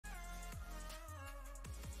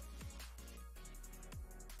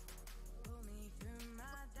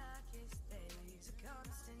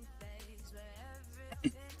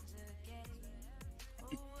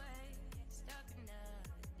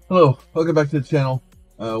Hello, welcome back to the channel.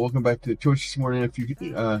 Welcome back to Twitch this morning. If you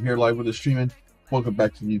here live with us streaming, welcome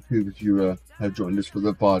back to YouTube if you have joined us for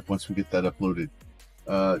the VOD once we get that uploaded.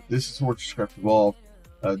 This is FortressCraft Evolved.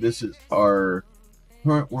 This is our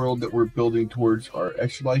current world that we're building towards our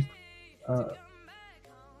extra life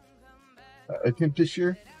attempt this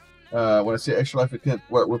year. When I say extra life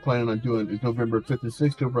attempt, what we're planning on doing is November 5th and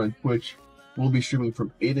 6th over on Twitch. We'll be streaming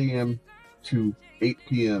from 8 a.m. to 8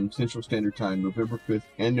 p.m. Central Standard Time, November 5th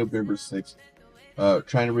and November 6th,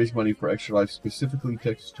 trying to raise money for Extra Life, specifically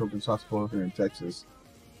Texas Children's Hospital here in Texas.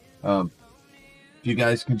 If you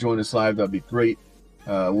guys can join us live, that'd be great.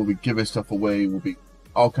 We'll be giving stuff away. We'll be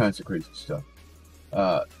all kinds of crazy stuff.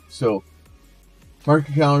 So, mark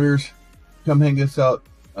your calendars. Come hang us out.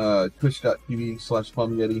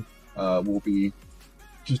 Twitch.tv/PlumYeti. We'll be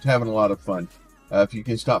just having a lot of fun. If you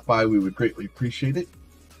can stop by, we would greatly appreciate it.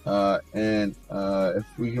 If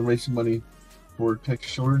we can raise some money for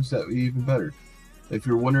Texas Children's, that would be even better. If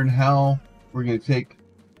you're wondering how we're going to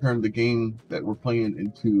turn the game that we're playing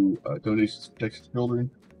into donations for Texas Children,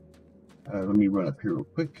 let me run up here real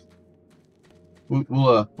quick.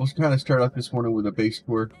 We'll kind of start off this morning with a base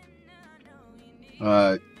score.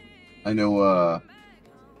 I know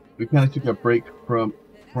we kind of took a break from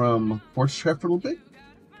FortressCraft for a little bit.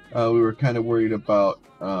 We were kind of worried about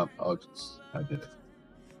I did it.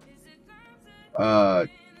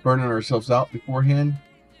 Burning ourselves out beforehand.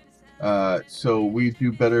 So we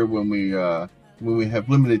do better when we have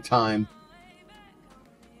limited time.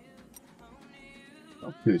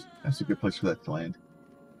 Oh, good. That's a good place for that to land.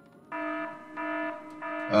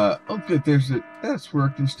 Oh, good. That's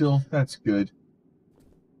working still. That's good.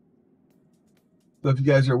 So if you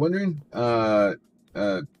guys are wondering,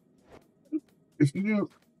 if you're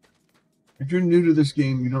new to this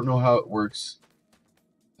game, you don't know how it works.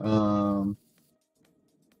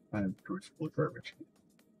 I'm towards full garbage.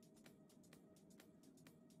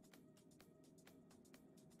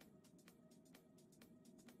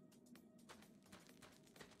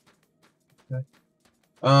 Okay.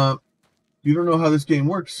 You don't know how this game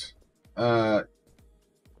works. The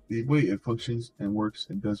way it functions and works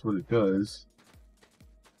and does what it does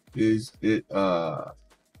is it's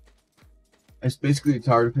basically a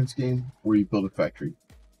tower defense game where you build a factory.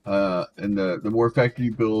 And the more factory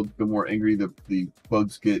you build, the more angry the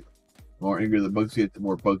bugs get. The more angry the bugs get, the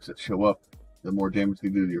more bugs that show up, the more damage they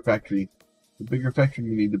do to your factory. The bigger factory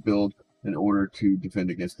you need to build in order to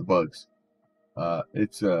defend against the bugs.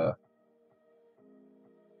 It's a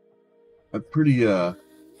pretty okay.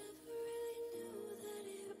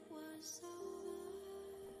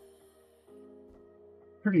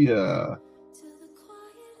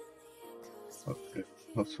 So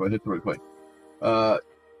I hit the right point.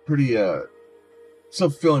 Pretty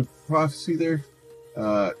self-fulfilling prophecy there.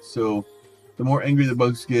 So the more angry the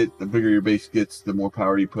bugs get, the bigger your base gets, the more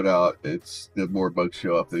power you put out, the more bugs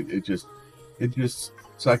show up. It just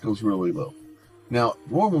cycles really low. Now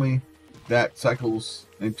normally that cycles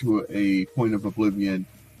into a point of oblivion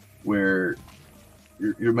where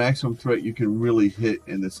your maximum threat you can really hit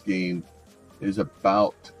in this game is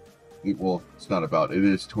about, well, it's not about, it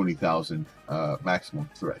is 20,000 maximum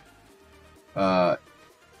threat.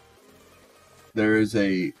 There is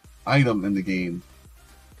a item in the game.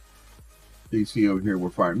 You see over here, we're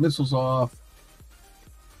firing missiles off.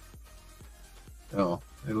 Oh,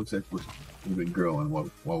 it looks like we've been growing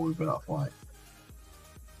while we've been offline.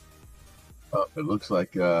 Oh, it looks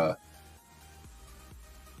like we're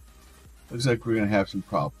gonna have some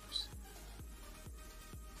problems.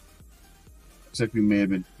 Looks like we may have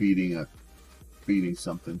been feeding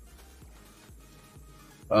something.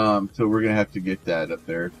 So we're gonna have to get that up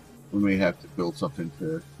there. We may have to build something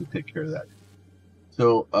to take care of that.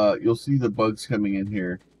 So you'll see the bugs coming in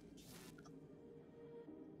here.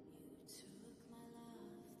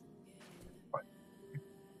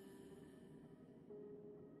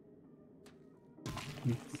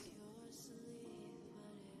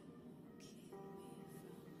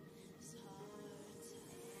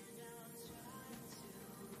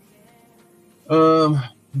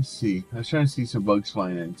 Let's see. I was trying to see some bugs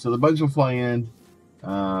flying in. So the bugs will fly in.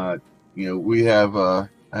 You know, we have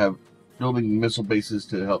building missile bases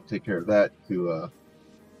to help take care of that, to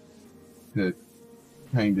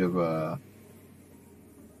kind of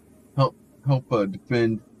help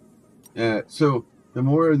defend. So the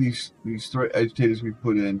more of these threat agitators we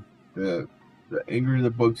put in, the angrier the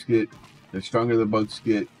bugs get, the stronger the bugs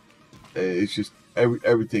get. It's just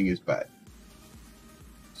everything is bad.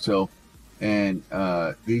 So, and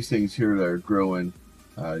these things here that are growing,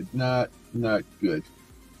 not good.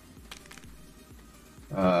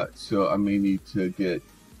 So I may need to get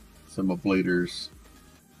some ablators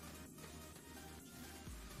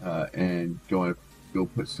and go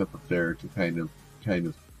put stuff up there to kind of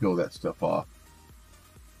kill that stuff off.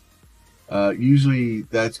 Usually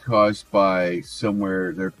that's caused by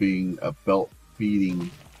somewhere there being a belt feeding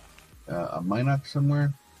a Minox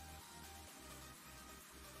somewhere.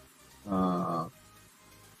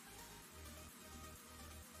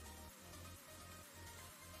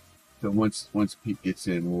 So once Pete gets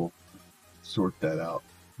in, we'll sort that out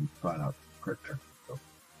and find out the correct term. So,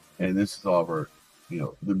 and this is all of our,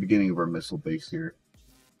 the beginning of our missile base here.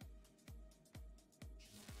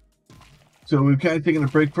 So we've kind of taken a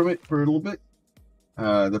break from it for a little bit.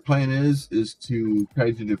 The plan is to try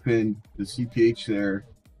to defend the CPH there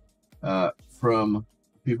from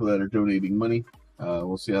people that are donating money.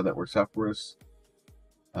 We'll see how that works out for us.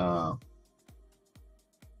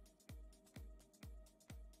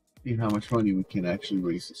 See how much money we can actually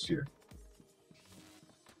raise this year.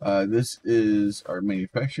 This is our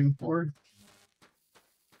manufacturing floor.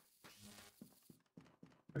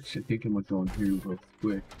 Actually, I think I'm going to go in here real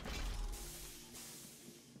quick.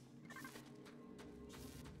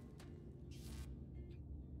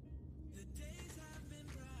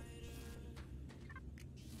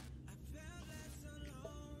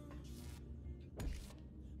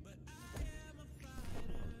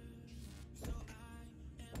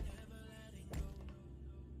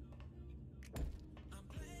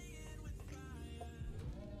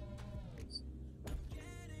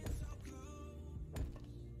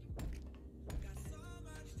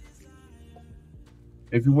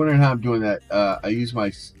 If you're wondering how I'm doing that, I use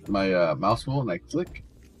my mouse wheel and I click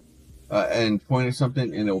and point at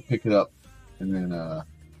something and it'll pick it up, and then I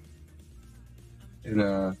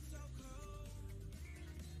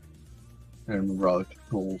remember all the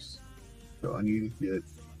controls. So I need to get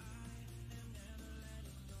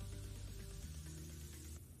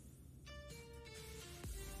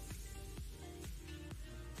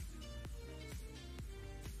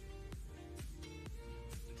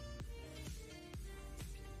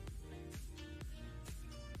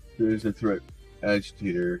there's a threat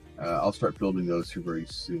agitator. I'll start building those here very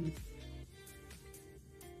soon.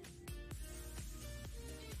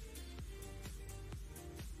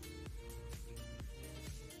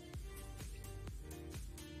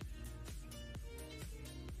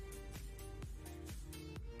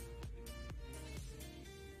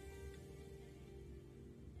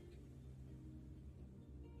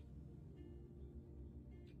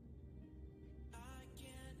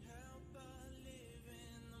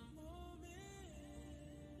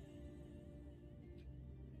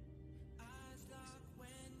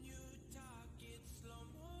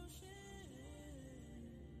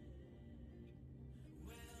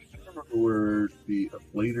 Where the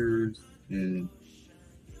ablaters and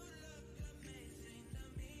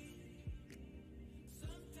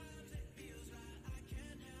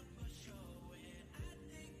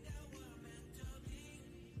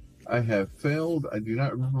I have failed. I do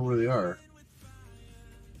not remember where they are.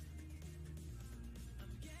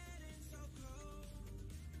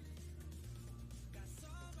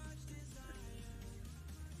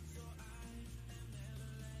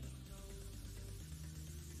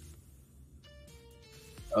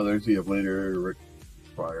 Oh, there's the ablator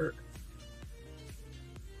required.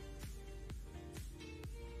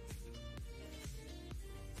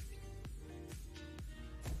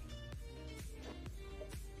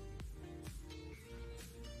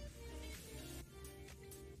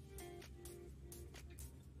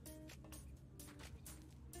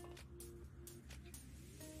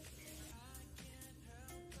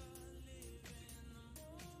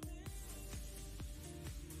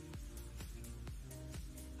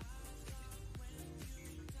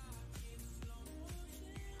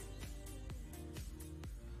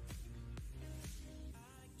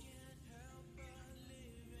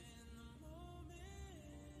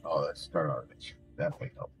 Oh, let's start on it. That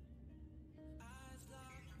might help.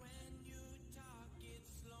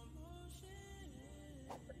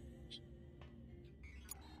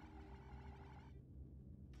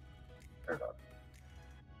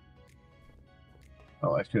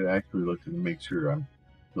 Oh, I should actually look to make sure I'm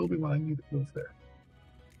building what I need to build there.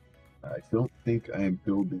 I don't think I am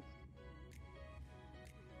building.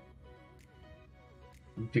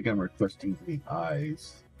 I think I'm requesting the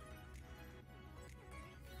eyes.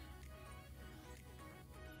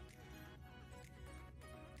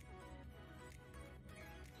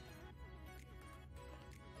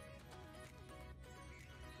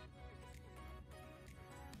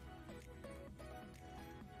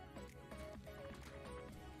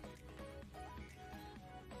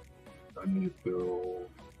 I need to build.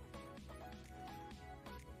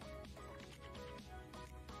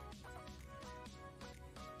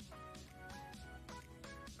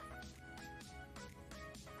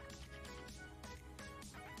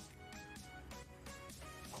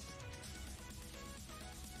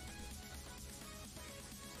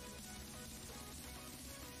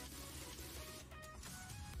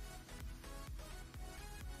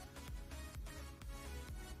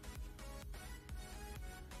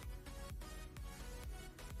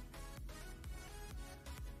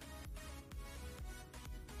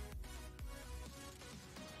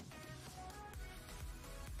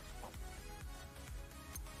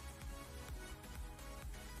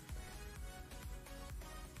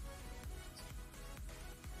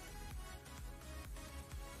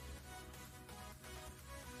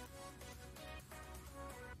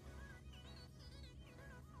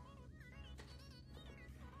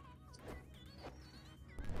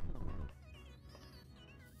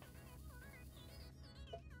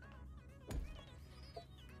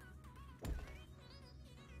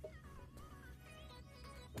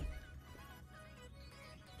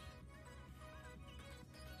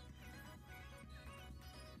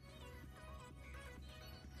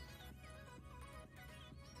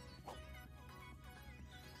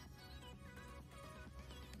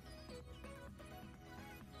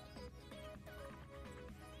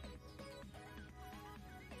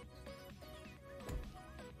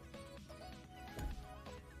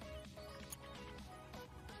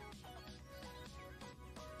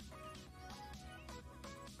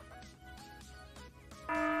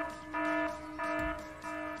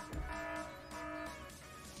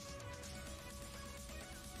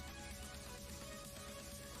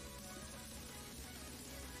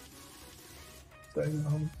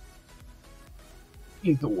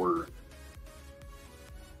 Need the word.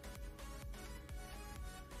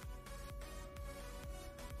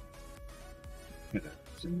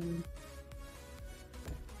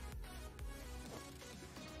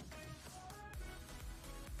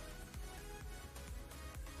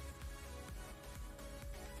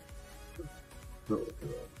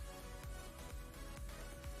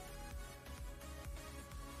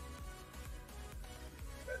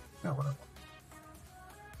 Not what I want.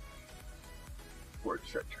 Word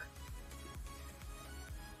structure.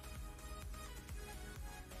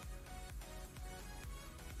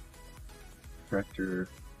 Structure.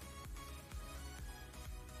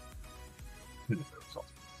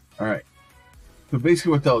 All right. So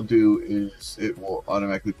basically what that'll do is it will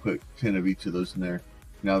automatically put 10 of each of those in there.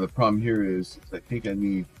 Now the problem here is I think I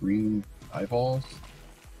need green eyeballs.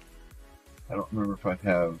 I don't remember if I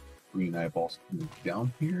have green eyeballs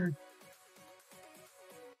down here.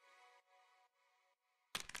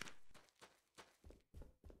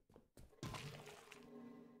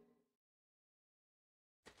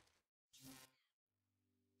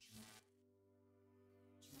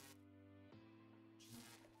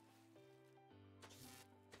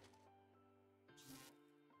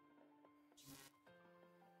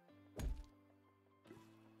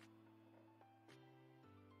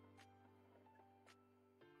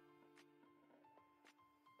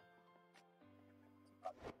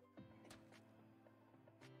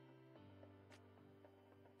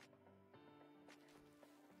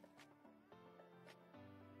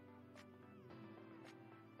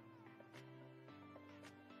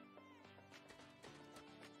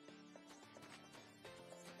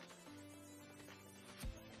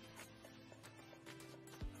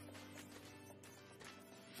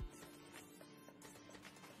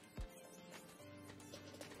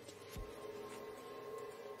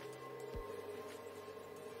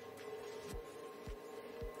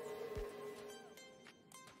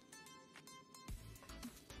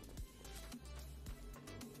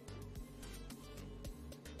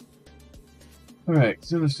 Alright,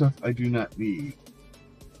 some of the stuff I do not need.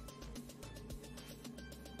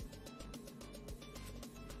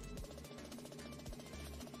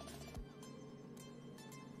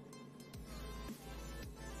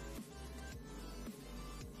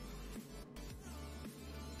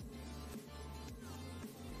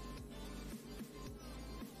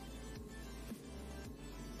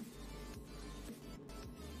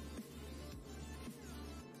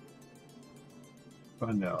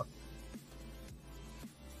 Find out.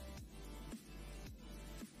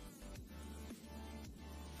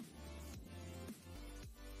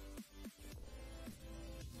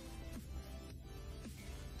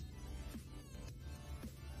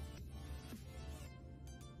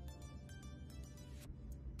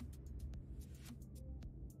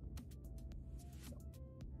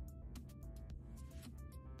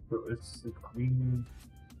 So it's the green.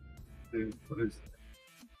 What is it?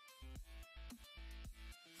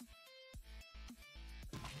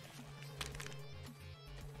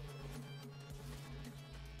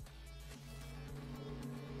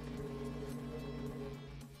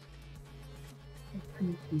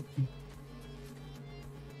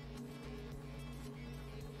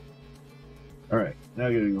 Alright, now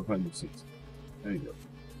I gotta go find the seeds. There you go.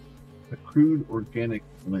 A crude organic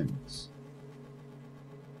lens.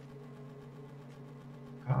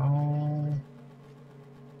 How?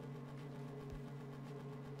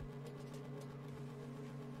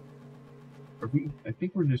 I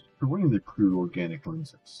think we're just running the crude organic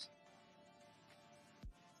lenses.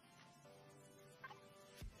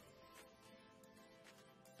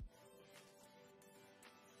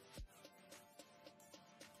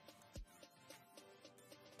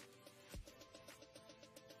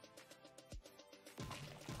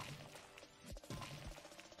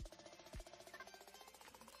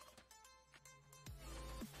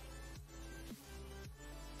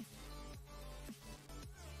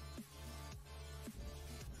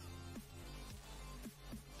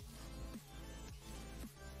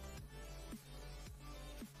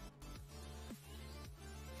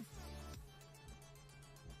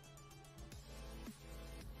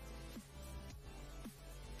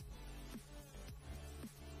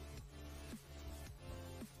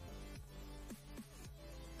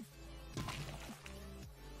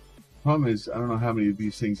 Problem is, I don't know how many of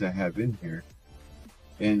these things I have in here,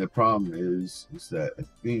 and the problem is that I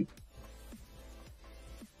think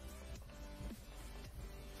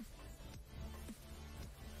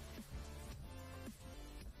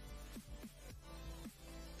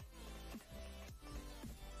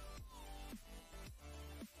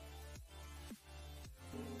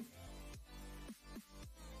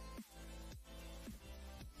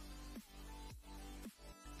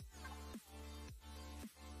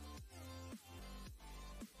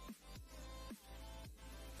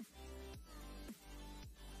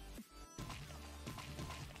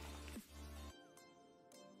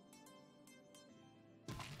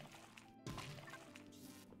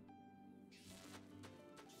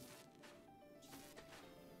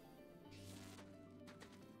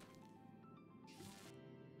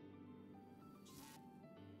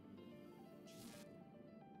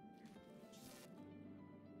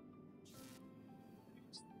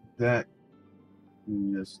that.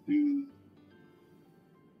 Let's do.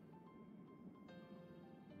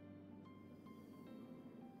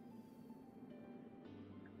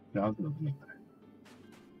 No, I'm gonna do that.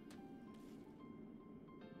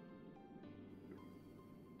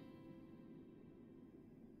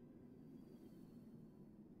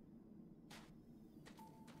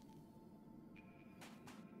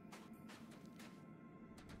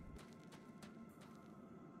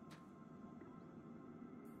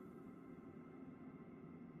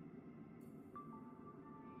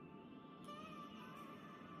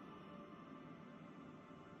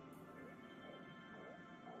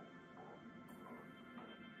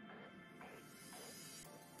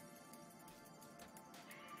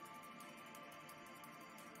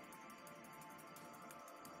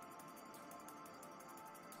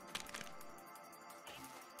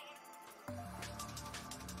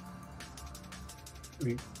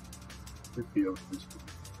 Should be able to just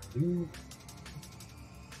do.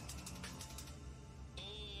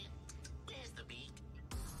 There's the beak.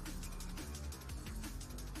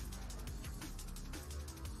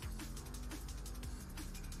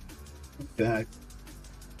 That.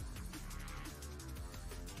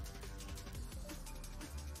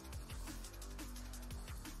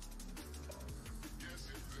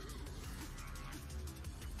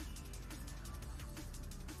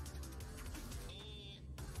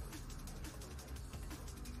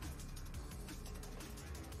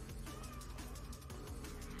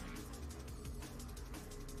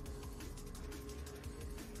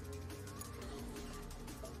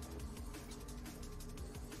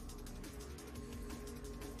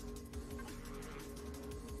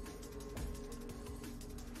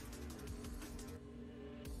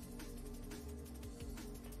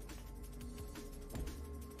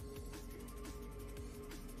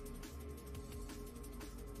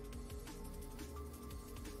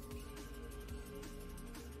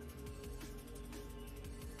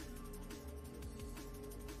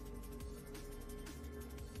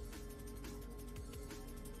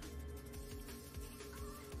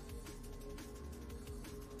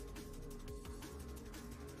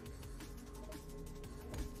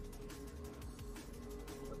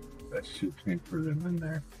 That should transfer them in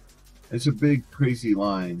there. It's a big, crazy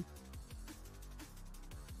line.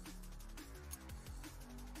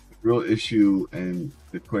 The real issue, and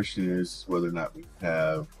the question is whether or not we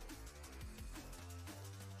have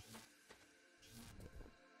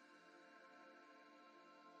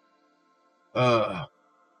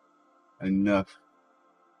enough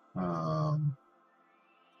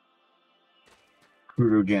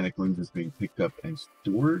crude organic lenses being picked up and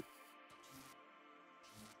stored,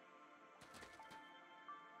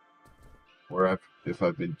 or if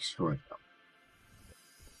I've been destroying them.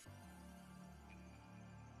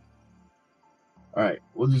 All right,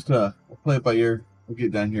 we'll just we'll play it by ear. We'll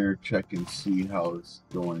get down here, check, and see how it's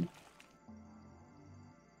going.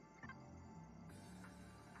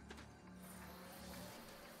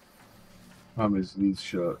 Problem is, these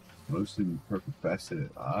show mostly perfect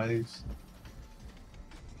faceted eyes.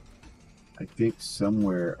 I think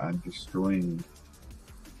somewhere I'm destroying.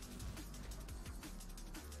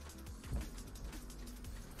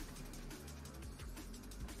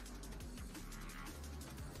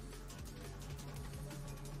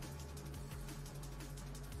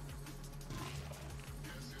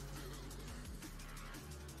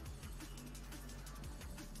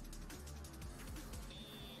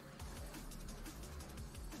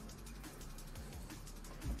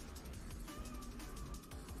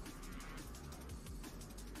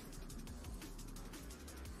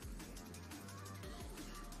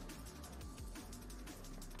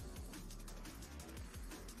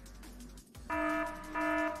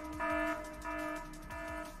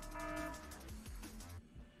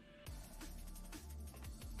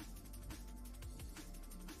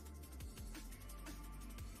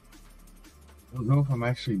 I don't know if I'm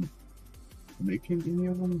actually making any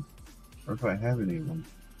of them, or if I have any of them.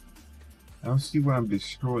 I don't see where I'm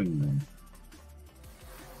destroying them.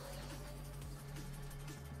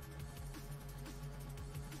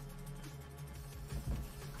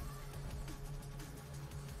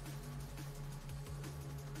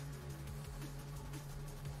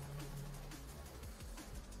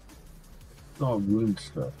 It's all ruined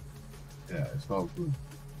stuff. Yeah, it's all ruined.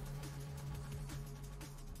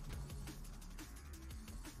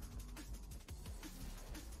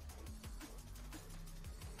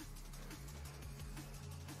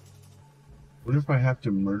 What if I have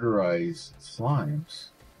to murderize slimes?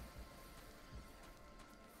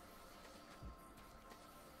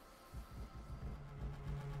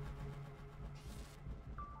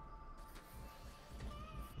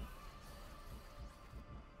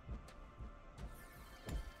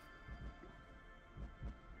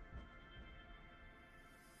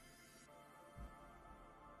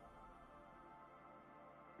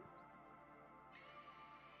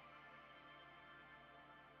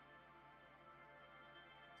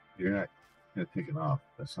 You're not gonna take it off.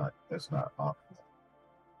 That's not optimal.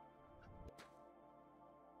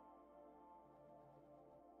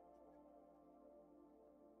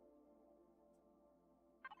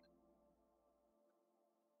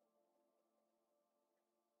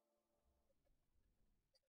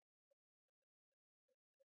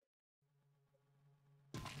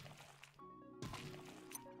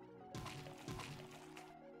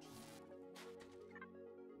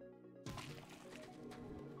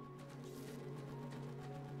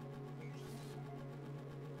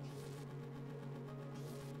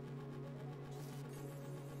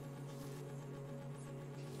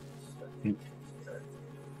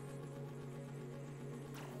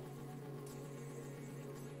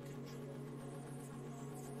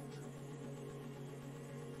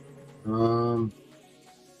 Um,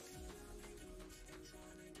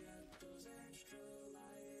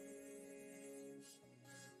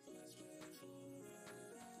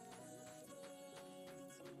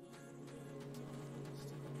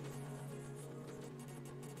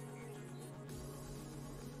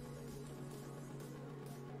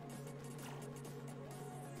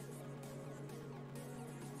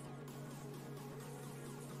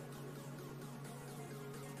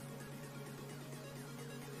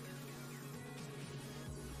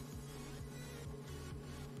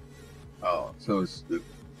 oh, so it's the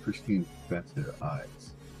pristine faceted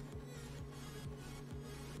eyes.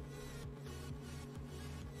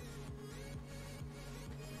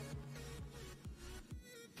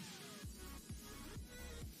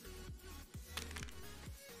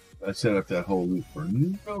 I set up that whole loop for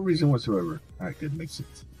no reason whatsoever. Alright, good, makes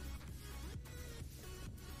sense.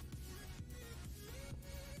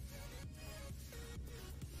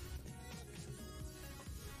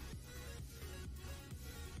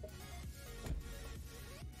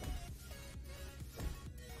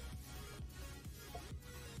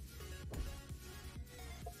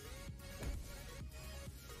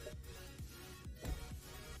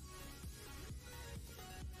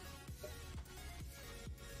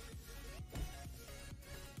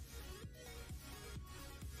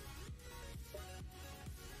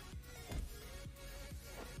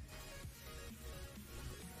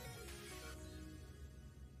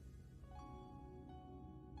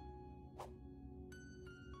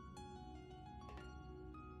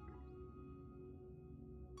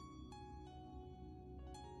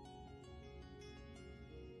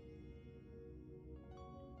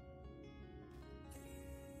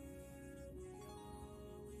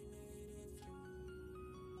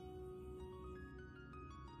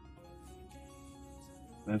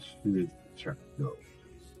 That should check go.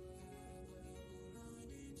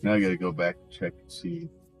 Now I gotta go back and check and see.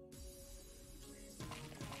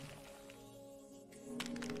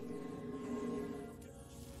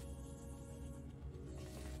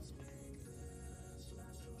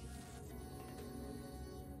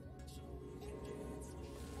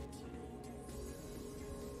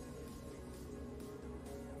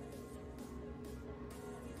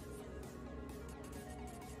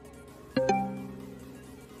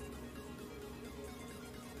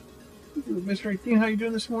 Mr. 18, how you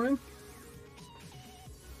doing this morning?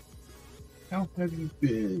 How have you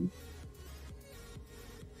been?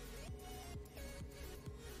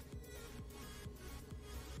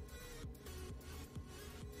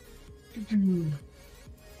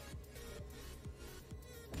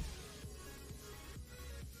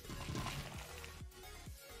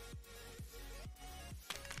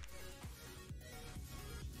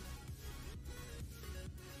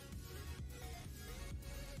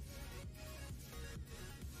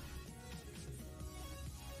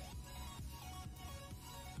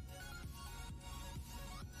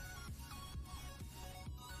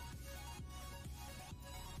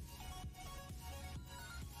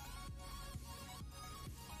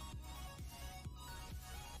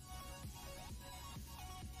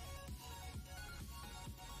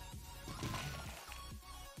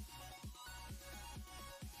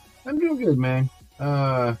 I'm doing good, man.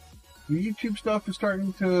 The YouTube stuff is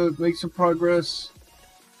starting to make some progress.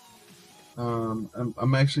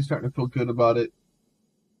 I'm actually starting to feel good about it.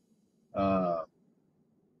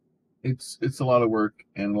 It's a lot of work,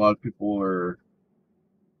 and a lot of people are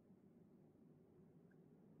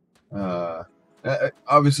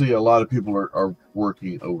obviously a lot of people are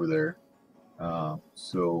working over there.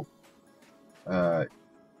 So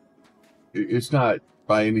it's not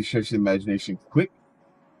by any stretch of the imagination quick,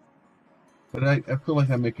 but I feel like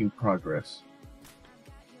I'm making progress.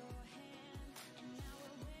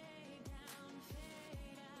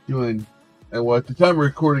 Doing, and well, at the time of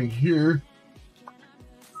recording here,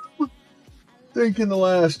 I think in the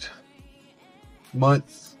last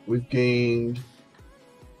month, we've gained,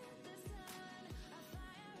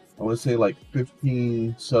 I want to say like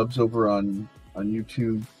 15 subs over on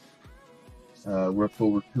YouTube. We're up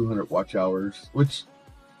over 200 watch hours, which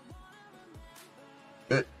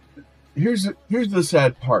here's the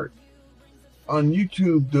sad part. On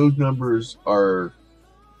YouTube, those numbers are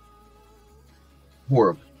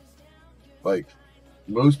horrible. Like,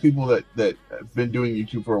 most people that have been doing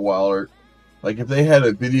YouTube for a while are, like, if they had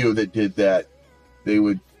a video that did that, they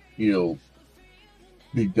would, you know,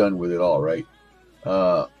 be done with it all, right?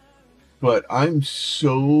 But I'm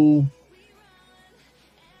so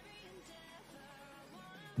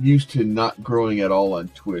used to not growing at all on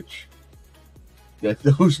Twitch that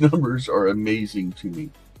those numbers are amazing to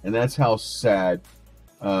me. And that's how sad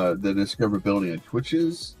the discoverability on Twitch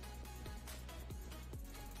is.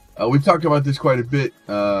 We've talked about this quite a bit.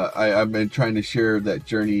 I've been trying to share that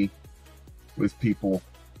journey with people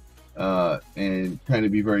and trying to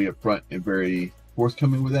be very upfront and very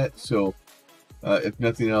forthcoming with that. So if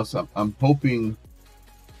nothing else, I'm hoping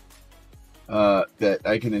that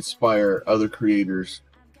I can inspire other creators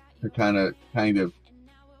to kind of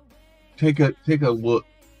take a look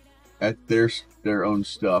at their own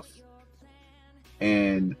stuff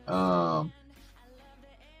and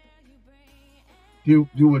do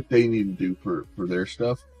what they need to do for their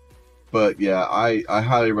stuff. But yeah, I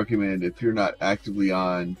highly recommend, if you're not actively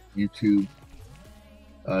on YouTube,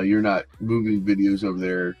 you're not moving videos over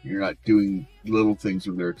there, you're not doing little things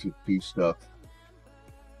over there to do stuff,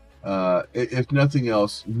 if nothing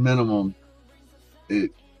else, minimum,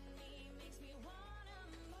 it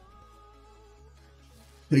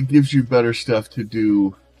gives you better stuff to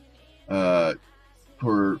do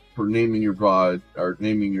for naming your VOD or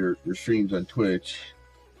naming your streams on Twitch,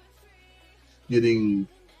 getting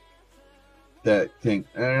that thing.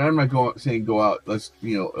 And I'm not saying go out, let's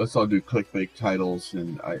all do clickbait titles,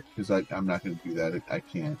 and because I'm not going to do that. I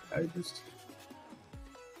can't. I just,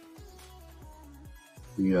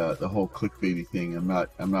 the whole clickbaity thing, I'm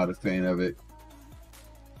not a fan of it.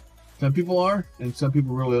 Some people are, and some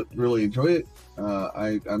people really enjoy it.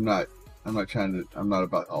 I'm not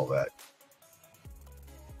about all that.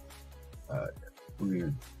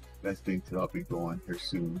 That thing to be going here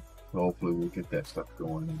soon. So hopefully we'll get that stuff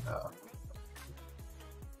going.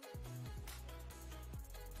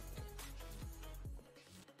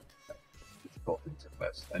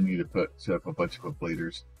 I need to set up a bunch of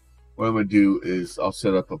ablaters. What I'm going to do is I'll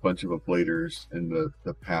set up a bunch of ablaters in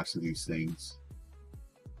the paths of these things.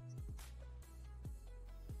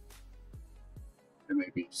 It may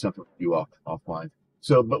be something for you offline.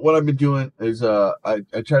 So, but what I've been doing is I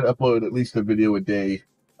try to upload at least a video a day,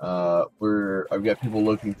 where I've got people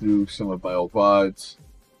looking through some of my old VODs,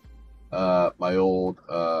 my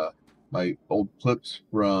old clips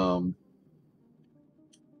from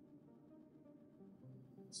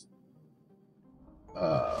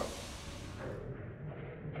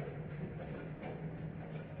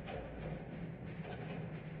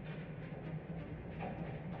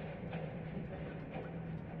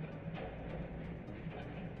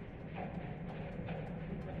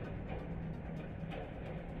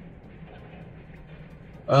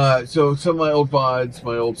so some of my old VODs,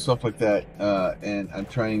 my old stuff like that, and I'm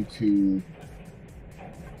trying to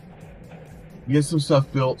get some stuff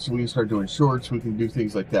built so we can start doing shorts. We can do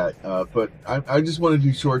things like that. But I just want to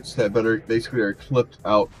do shorts that basically are clipped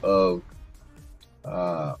out of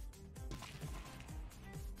our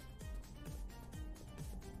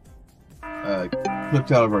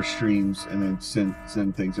streams, and then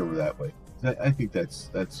send things over that way. I think that's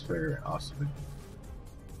fair and awesome.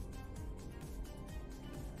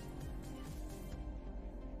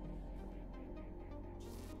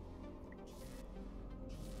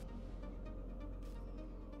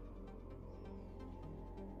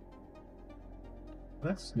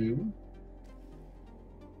 That's new.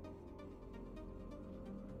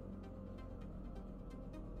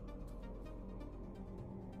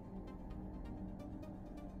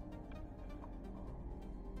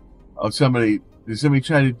 Oh, did somebody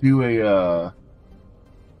try to do a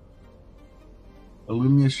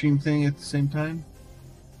Lumia stream thing at the same time?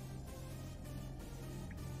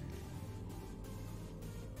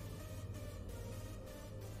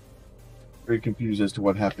 Very confused as to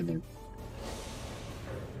what happened there.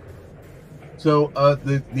 So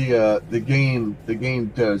the game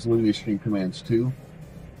does Lumia stream commands too.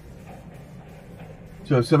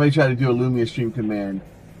 So if somebody tried to do a Lumia stream command,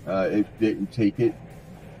 it didn't take it.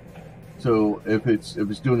 So if it's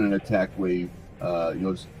doing an attack wave,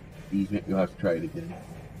 you'll have to try it again.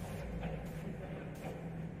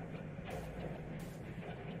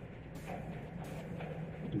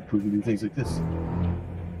 We can do things like this.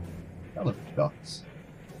 I love dots.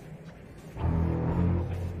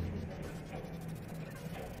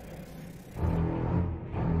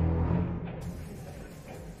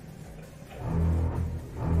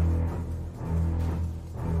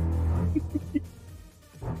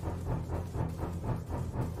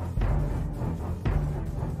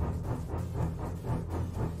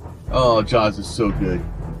 Oh, Jaws is so good.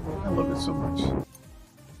 I love it so much.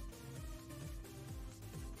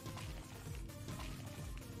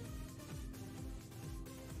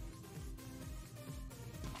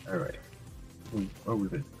 Alright. What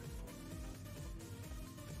was it?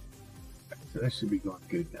 So that should be going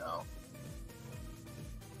good now.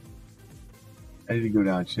 I need to go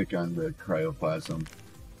down and check on the cryoplasm.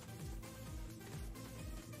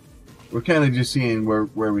 We're kind of just seeing where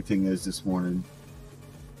everything is this morning.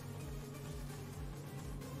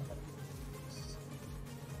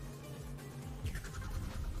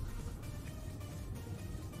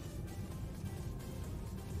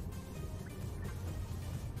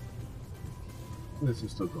 This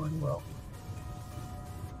is still going well.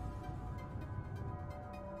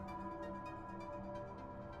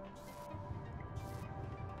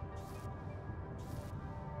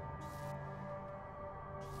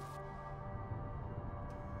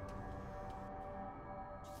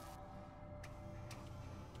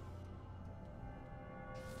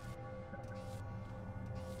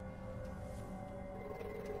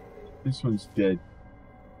 This one's dead.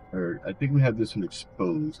 Or I think we have this one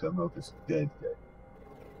exposed. I don't know if it's dead yet.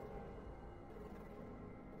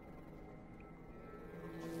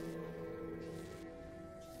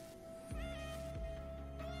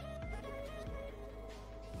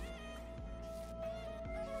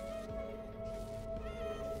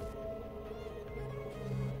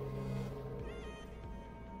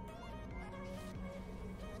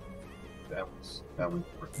 That one's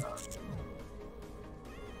working on.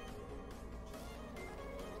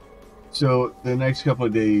 So the next couple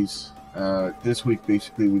of days, this week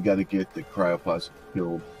basically we got to get the cryoplasm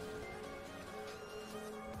killed.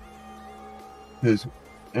 Because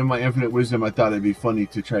in my infinite wisdom, I thought it'd be funny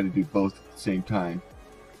to try to do both at the same time.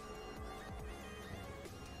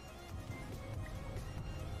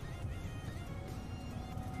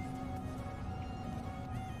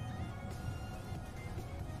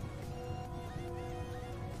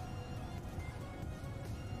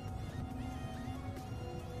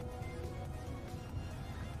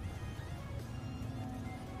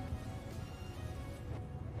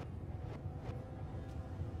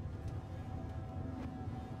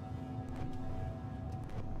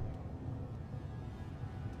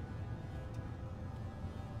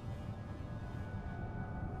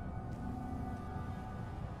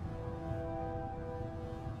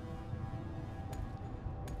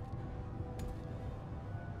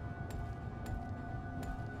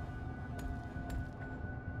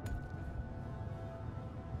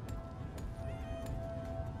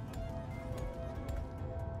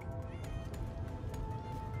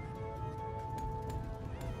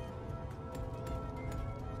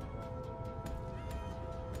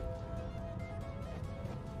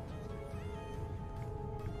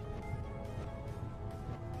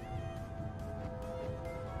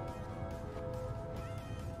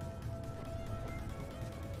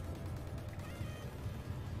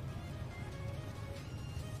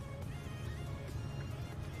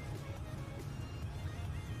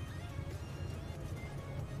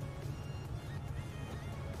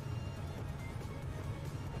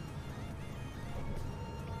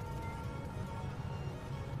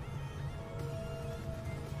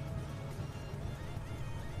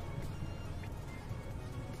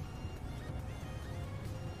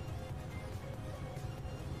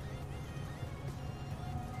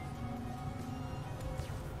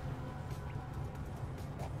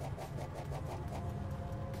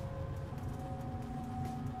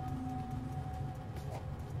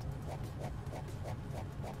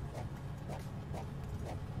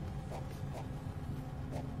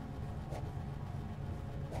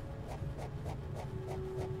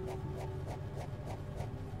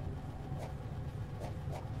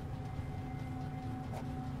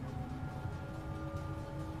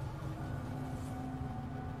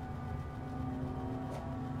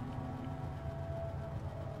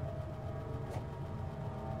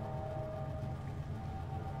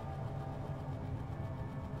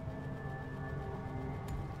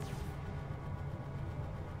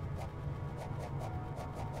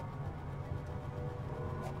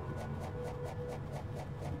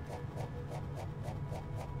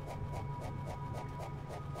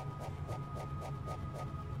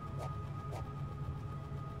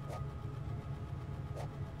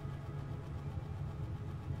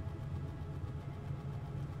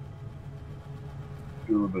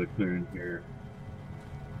 do a little bit of clearing here.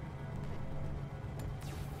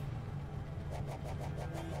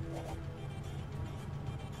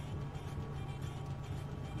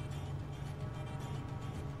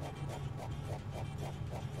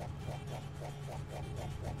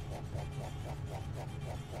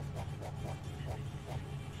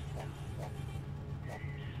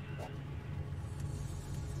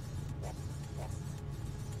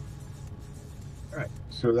 Alright,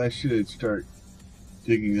 so that should start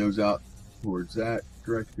digging those out towards that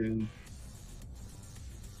direction.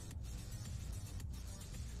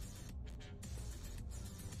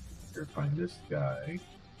 Here, find this guy.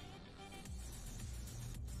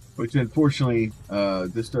 Which unfortunately,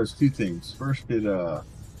 this does two things. First, it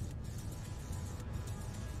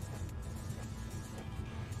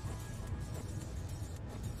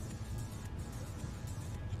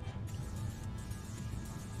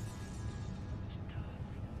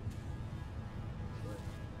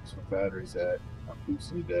battery's at. I'm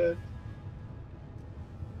loosely dead.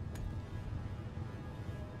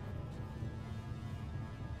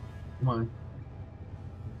 Come on.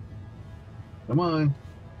 Come on.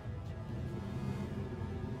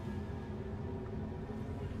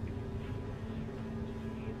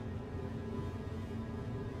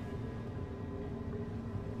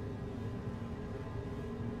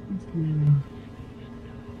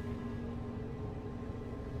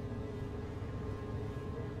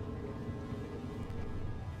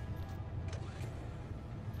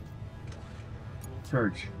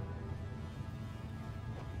 Charge.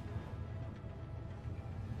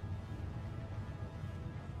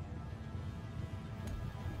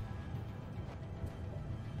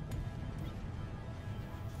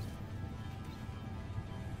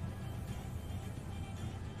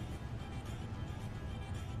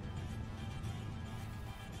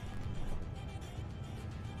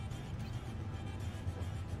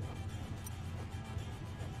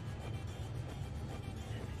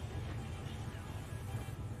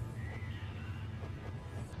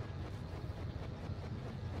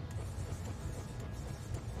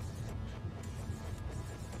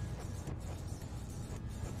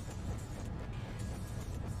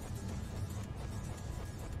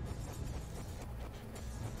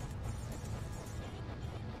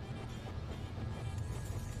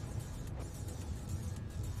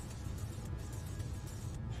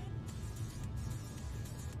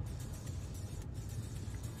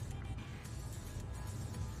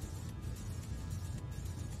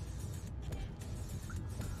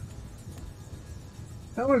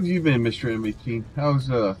 How have you been, Mr. M18?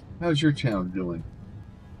 How's your channel doing?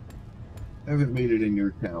 I haven't made it in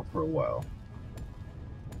your channel for a while.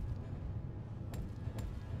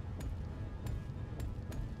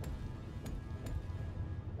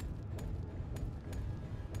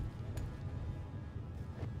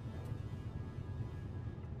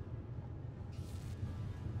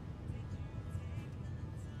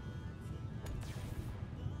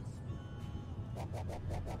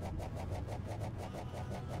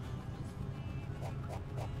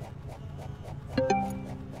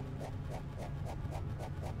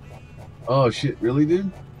 Oh shit, really, dude?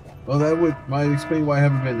 Well, that might explain why I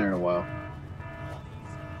haven't been there in a while.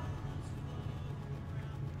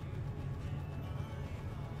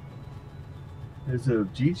 Is it a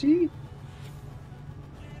GG?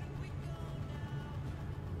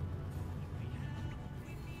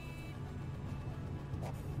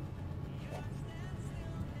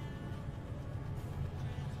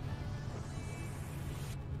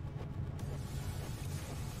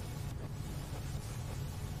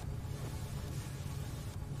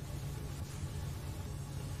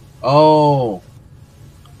 Oh.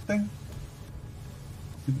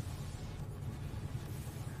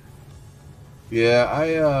 Yeah,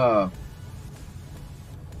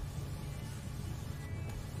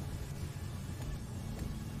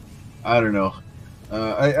 I don't know.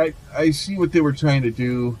 I see what they were trying to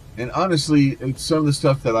do, and honestly, it's some of the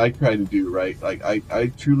stuff that I try to do, right? Like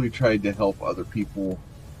I truly tried to help other people,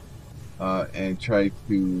 and try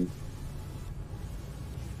to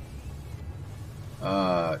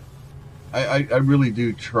I really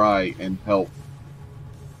do try and help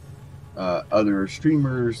other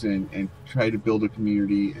streamers and try to build a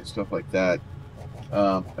community and stuff like that.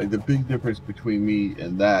 Like the big difference between me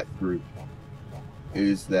and that group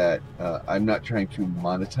is that I'm not trying to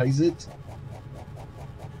monetize it,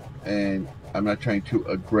 and I'm not trying to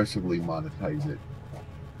aggressively monetize it.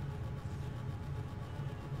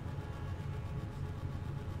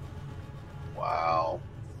 Wow.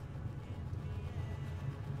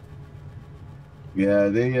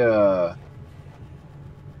 Yeah,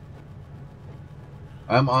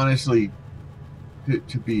 I'm honestly,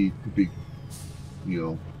 to be, you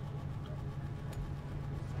know,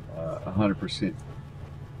 100%,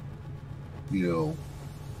 you know,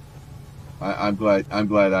 I'm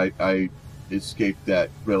glad I escaped that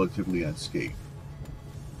relatively unscathed.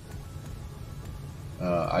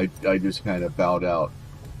 I just kind of bowed out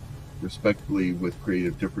respectfully with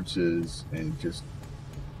creative differences, and just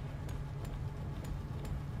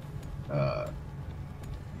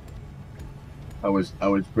I was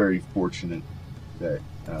very fortunate that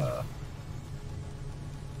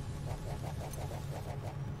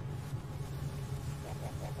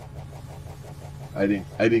I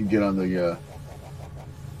didn't get on the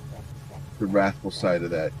wrathful side of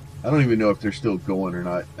that. I don't even know if they're still going or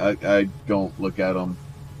not. I don't look at them.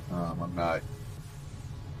 I'm not.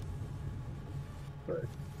 But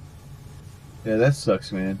yeah, that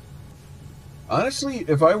sucks, man. Honestly,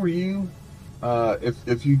 if I were you,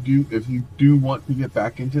 if you do want to get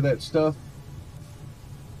back into that stuff,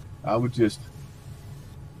 I would just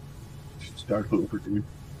start over, dude.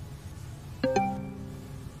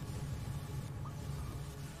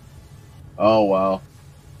 Oh wow.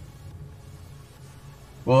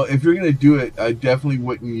 Well, if you're gonna do it, I definitely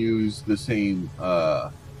wouldn't use the same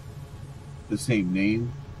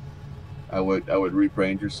name. I would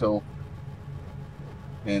rebrand yourself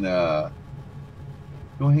and go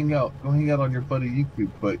hang out on your buddy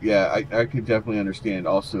YouTube. But yeah, I could definitely understand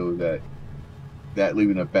also that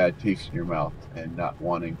leaving a bad taste in your mouth and not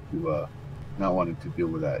wanting to deal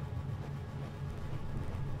with that.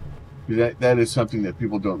 Because that is something that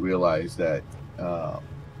people don't realize, that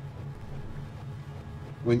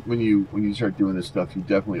when you start doing this stuff, you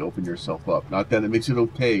definitely open yourself up. Not that it makes it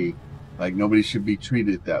okay, like nobody should be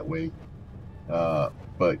treated that way,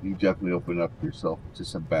 but you definitely open up yourself to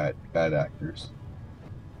some bad actors.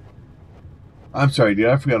 I'm sorry, dude.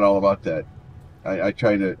 I forgot all about that. I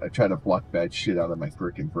try to block bad shit out of my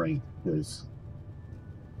freaking brain, because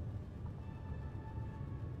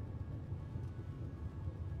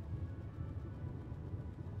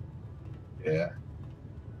yeah,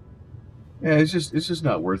 it's just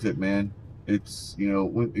not worth it, man. It's, you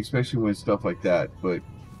know, especially when stuff like that. But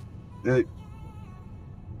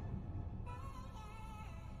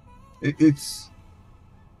it's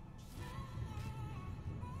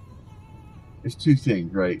two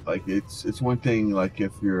things, right? Like it's one thing, like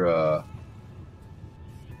if you're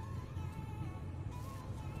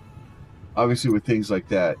obviously with things like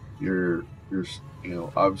that, you're you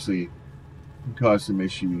know, obviously can cause some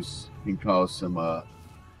issues, can cause some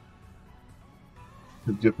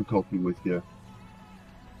difficulty with you,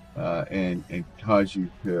 and cause you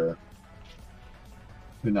to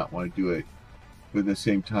not want to do it. But at the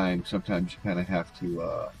same time, sometimes you kind of have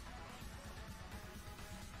to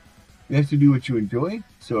do what you enjoy.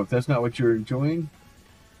 So if that's not what you're enjoying,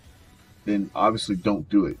 then obviously don't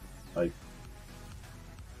do it. Like,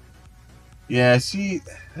 yeah, see,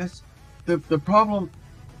 that's the problem.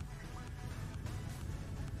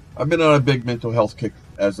 I've been on a big mental health kick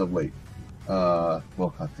as of late. Well,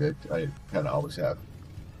 I kind of always have.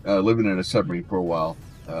 Living in a submarine for a while,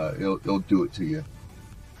 it'll do it to you.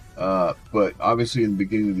 But obviously, in the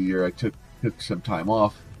beginning of the year, I took some time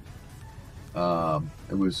off.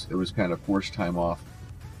 It was kind of forced time off,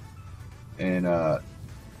 and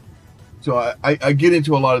so I get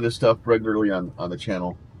into a lot of this stuff regularly on the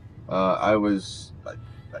channel. I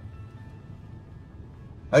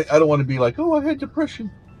don't want to be like, oh, I had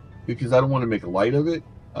depression, because I don't want to make light of it.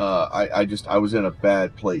 I was in a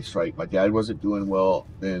bad place, right? My dad wasn't doing well.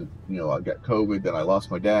 Then, you know, I got COVID. Then I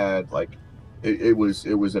lost my dad. Like, it was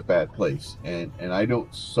a bad place. And I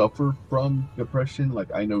don't suffer from depression.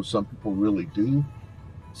 Like, I know some people really do.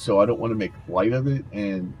 So I don't want to make light of it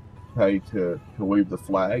and try to wave the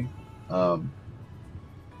flag. But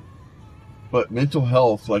mental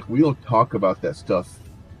health, like, we don't talk about that stuff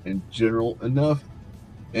in general enough.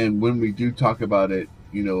 And when we do talk about it,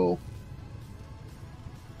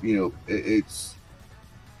 it's,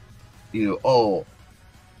 oh,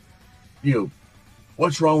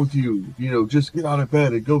 what's wrong with you? Just get out of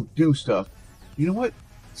bed and go do stuff. You know what?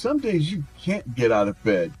 Some days you can't get out of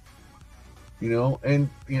bed, and,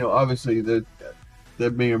 obviously that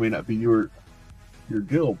may or may not be your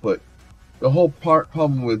guilt, but the whole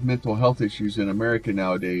problem with mental health issues in America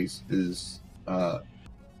nowadays is,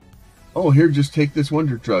 oh, here, just take this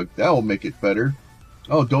wonder drug. That will make it better.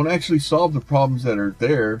 Oh, don't actually solve the problems that are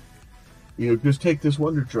there. Just take this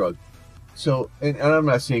wonder drug. So, and I'm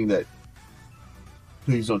not saying that,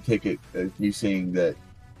 please don't take it as me saying that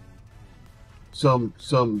some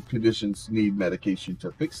conditions need medication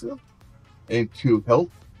to fix them and to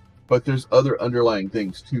help, but there's other underlying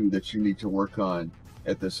things too that you need to work on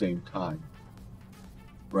at the same time.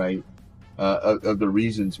 right? Of the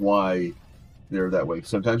reasons why they're that way.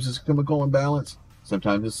 Sometimes it's a chemical imbalance.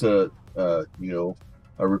 Sometimes it's you know,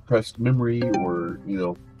 a repressed memory, or you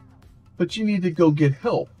know. But you need to go get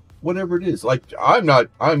help, whatever it is. Like I'm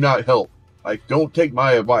not help. Like don't take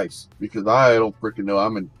my advice because I don't freaking know.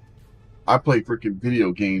 I play freaking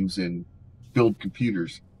video games and build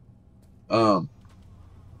computers. But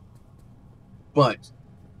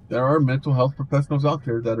there are mental health professionals out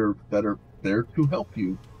there that are there to help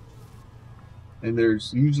you, and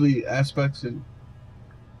there's usually aspects in.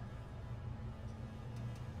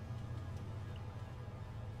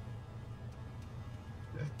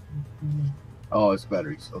 Oh, it's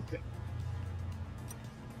batteries. Okay.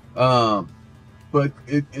 But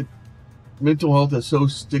it mental health is so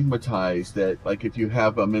stigmatized that, like, if you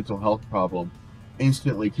have a mental health problem,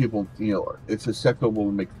 instantly people, you know, it's acceptable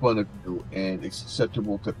to make fun of you, and it's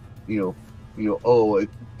acceptable to, oh,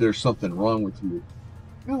 there's something wrong with you.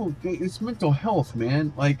 No, it's mental health,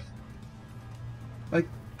 man. Like,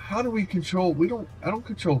 how do we control? I don't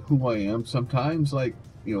control who I am sometimes. Like,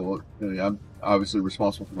 I'm obviously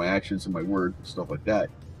responsible for my actions and my words and stuff like that.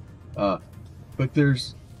 But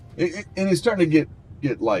and it's starting to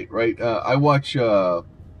get light, right? I watch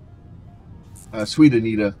Sweet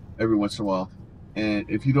Anita every once in a while, and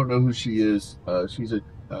if you don't know who she is, she's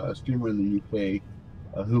a streamer in the UK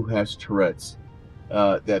who has Tourette's.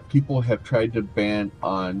 That people have tried to ban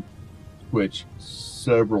on Twitch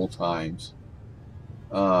several times,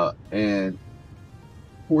 and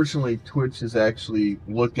fortunately, Twitch has actually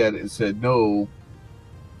looked at it and said, no,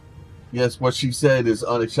 yes, what she said is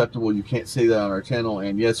unacceptable. You can't say that on our channel,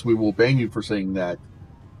 and yes, we will ban you for saying that.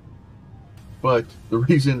 But the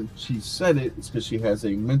reason she said it is because she has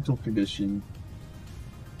a mental condition.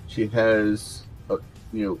 She has,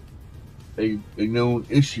 a known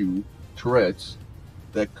issue, Tourette's,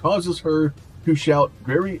 that causes her to shout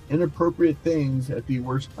very inappropriate things at the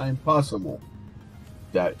worst time possible.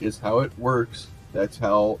 That is how it works. That's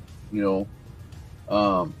how,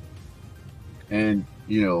 and,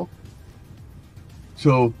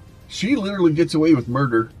 so she literally gets away with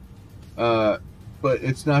murder. But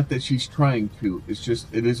it's not that she's trying to. It's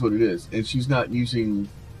just, it is what it is. And she's not using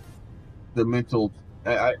the mental.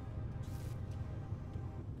 I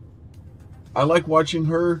like watching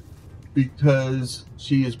her because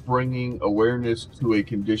she is bringing awareness to a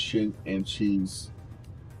condition, and she's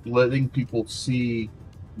letting people see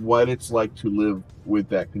what it's like to live with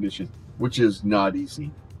that condition, which is not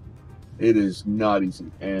easy. It is not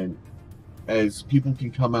easy. And as people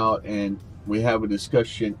can come out and we have a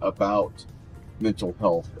discussion about mental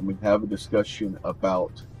health, and we have a discussion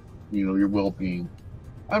about, your well-being.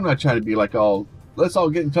 I'm not trying to be like, let's all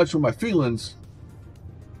get in touch with my feelings.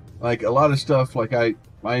 Like, a lot of stuff, like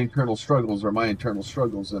my internal struggles are my internal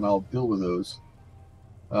struggles, and I'll deal with those.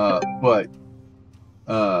 But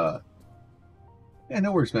yeah,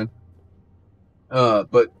 no worries, man.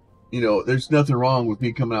 But there's nothing wrong with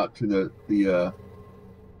me coming out to the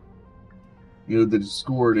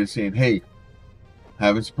Discord and saying, hey,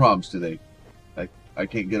 having some problems today. I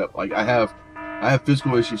can't get up. Like, I have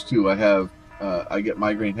physical issues too. I get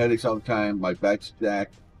migraine headaches all the time. My back's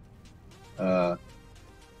jacked.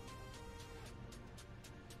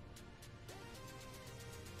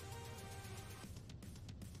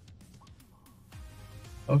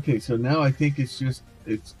 Okay, so now I think it's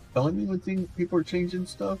telling me when people are changing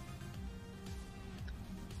stuff.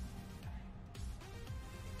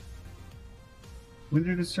 When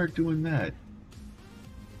did it start doing that?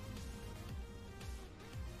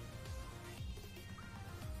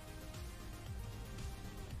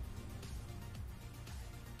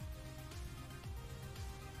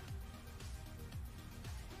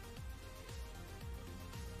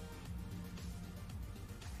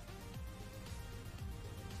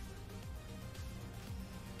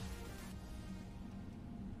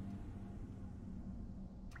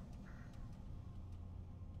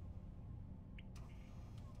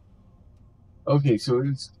 Okay, so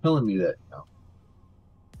it's telling me that now.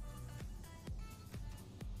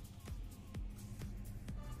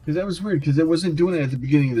 Because that was weird, because it wasn't doing it at the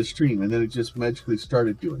beginning of the stream, and then it just magically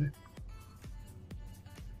started doing it.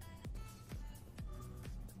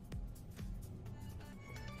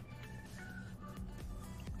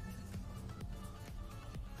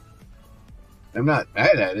 I'm not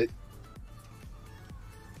mad at it.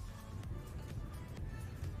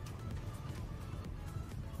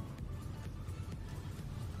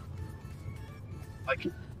 Like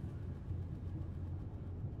it.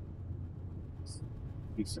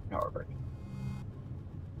 Piece of power back.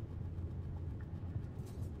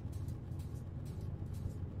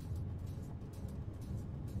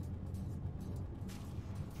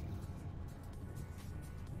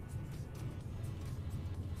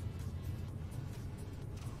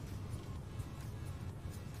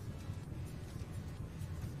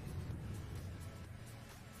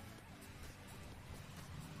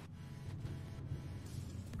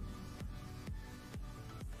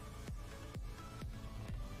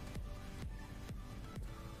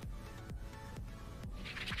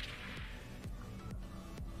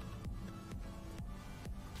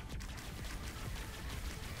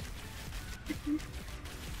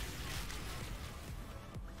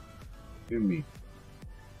 Give me.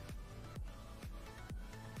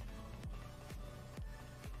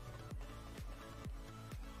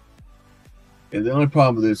 And the only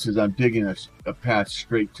problem with this is I'm digging a path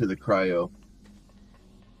straight to the cryo,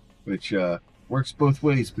 which works both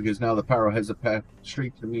ways because now the pyro has a path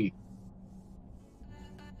straight to me.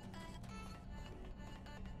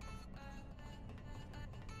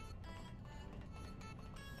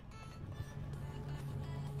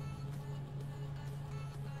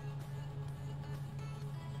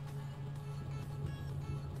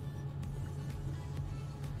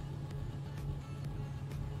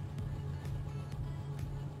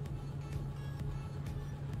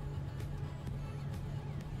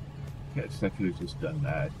 Yes, I could have just done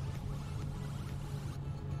that.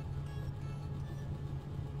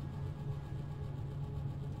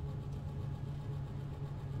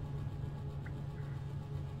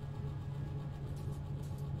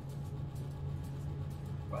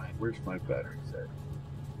 Fine, where's my battery set?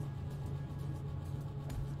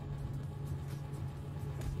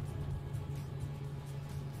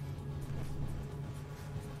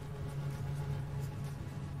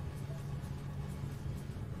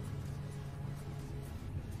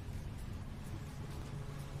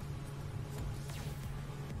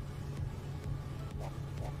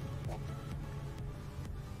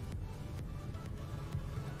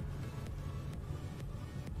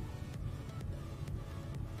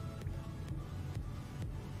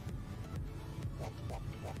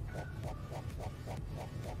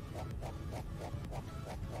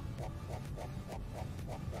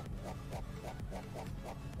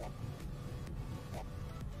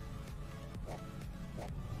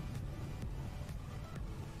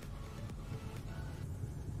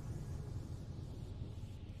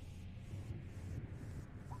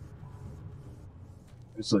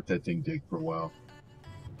 Just let that thing dig for a while.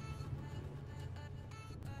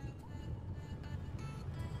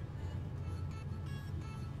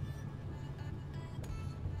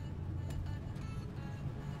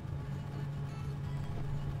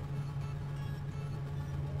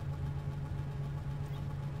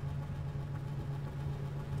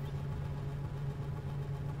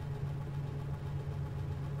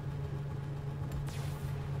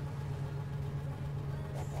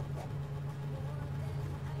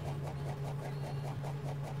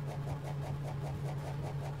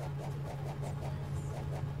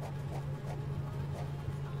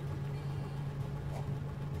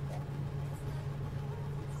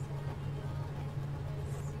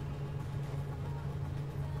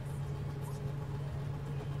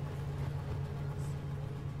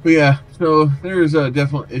 But yeah, so there's a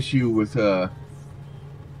definite issue with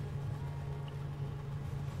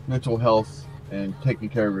mental health and taking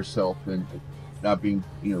care of yourself and not being,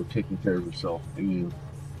 taking care of yourself. And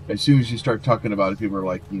as soon as you start talking about it, people are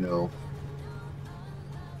like,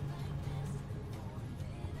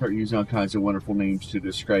 start using all kinds of wonderful names to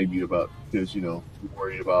describe you because you're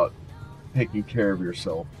worried about taking care of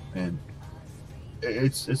yourself. And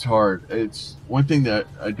it's hard. It's one thing that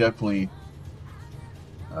I definitely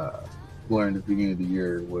learned at the beginning of the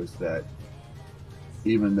year was that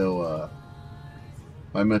even though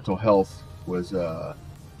my mental health was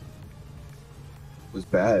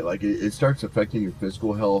bad, like it starts affecting your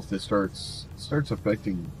physical health. It starts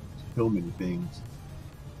affecting so many things,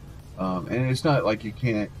 and it's not like you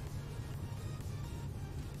can't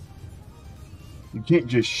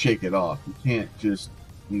just shake it off. You can't just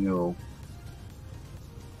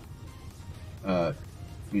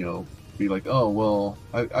be like, oh well,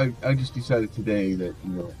 I just decided today that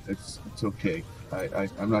it's okay.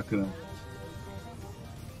 I'm not gonna.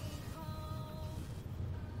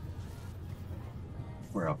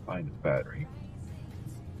 Where I'll find the battery.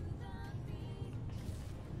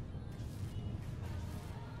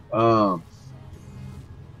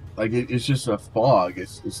 Like it's just a fog.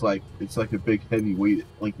 It's like a big heavy weighted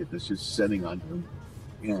blanket that's just setting on you.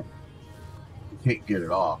 You can't get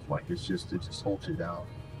it off. Like it just holds you down.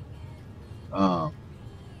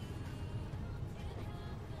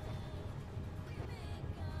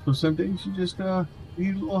 So some days you just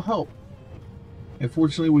need a little help. And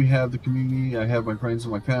fortunately, we have the community. I have my friends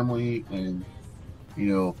and my family, and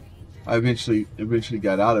I eventually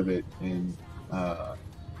got out of it. And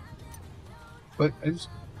but it's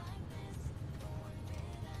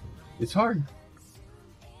hard.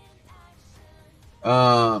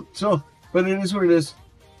 But it is what it is.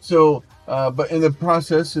 So, but in the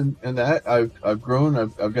process and that I've grown.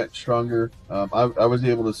 I've gotten stronger. I was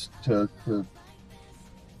able to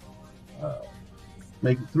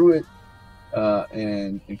make it through it.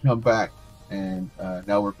 And come back, and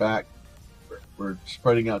now we're back, we're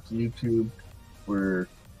spreading out to YouTube. We're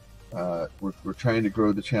trying to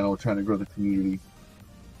grow the channel. We're trying to grow the community.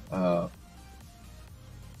 And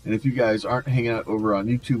if you guys aren't hanging out over on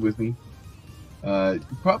YouTube with me,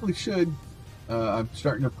 you probably should. I'm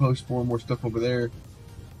starting to post more and more stuff over there.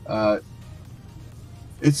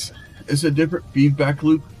 It's a different feedback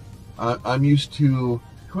loop. I'm used to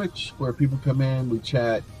Twitch, where people come in, we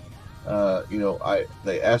chat. You know,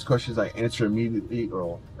 they ask questions, I answer immediately,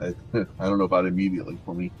 or I don't know about immediately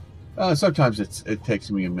for me. Sometimes it takes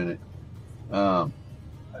me a minute. I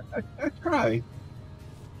try,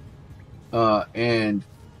 and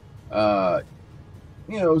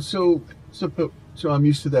you know, so I'm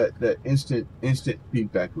used to that instant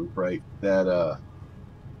feedback loop, right? That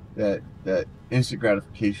instant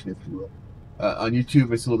gratification, if you will. On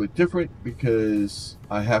YouTube, it's a little bit different because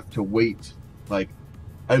I have to wait. Like,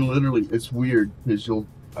 I literally, it's weird because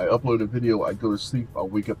I upload a video, I go to sleep, I'll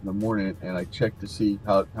wake up in the morning and I check to see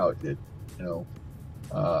how it did. You know,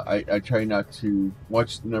 I try not to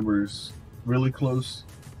watch the numbers really close,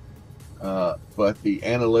 but the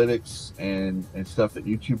analytics and stuff that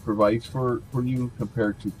YouTube provides for you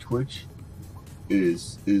compared to Twitch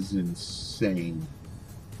is insane.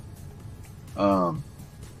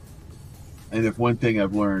 And if one thing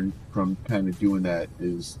I've learned from kind of doing that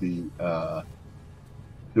is the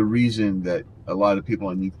reason that a lot of people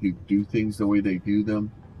on YouTube do things the way they do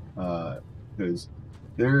them, because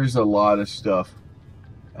there's a lot of stuff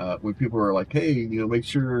when people are like, hey, you know, make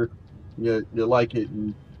sure you like it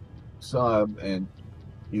and sub, and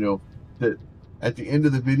you know that at the end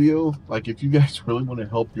of the video, like if you guys really want to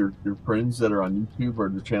help your friends that are on YouTube or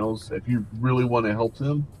the channels, if you really want to help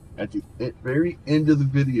them, at the very end of the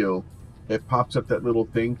video, it pops up that little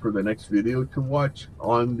thing for the next video to watch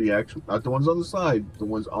on the actual, not the ones on the side, the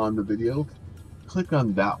ones on the video. Click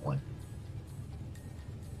on that one.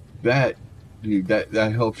 That, dude, that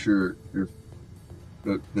helps the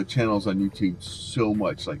channels on YouTube so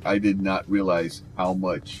much. Like, I did not realize how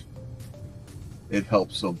much it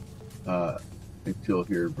helps them until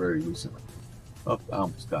here very recently. Oh, I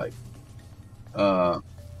almost died.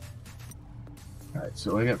 All right,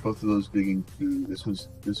 so I got both of those digging through. This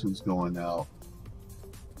one's going out.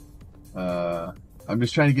 I'm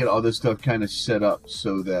just trying to get all this stuff kind of set up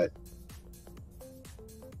so that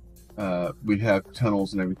we have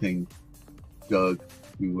tunnels and everything dug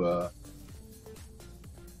to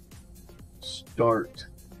start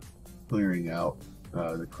clearing out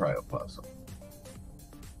the cryoplasm.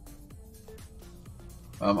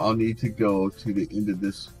 I'll need to go to the end of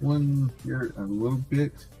this one here a little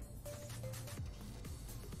bit.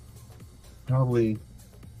 Probably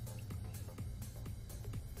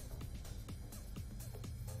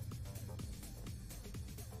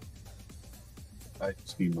I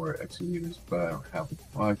just need more excavators, but I don't have them.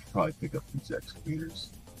 Well, I should probably pick up these excavators.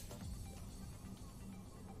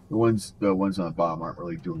 The ones on the bottom aren't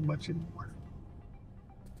really doing much anymore.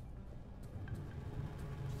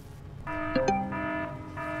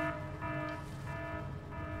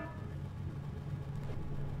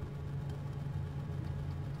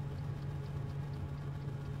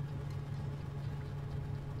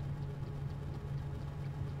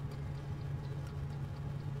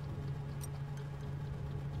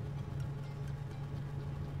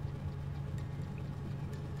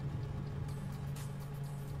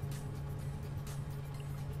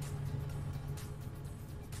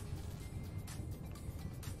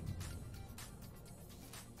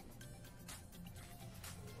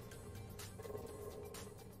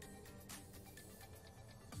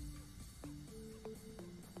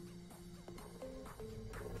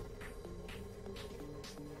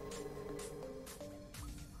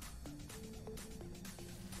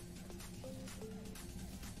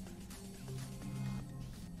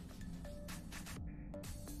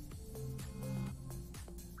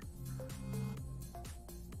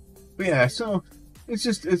 But yeah, so it's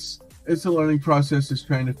just it's a learning process. It's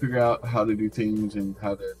trying to figure out how to do things and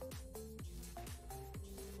how to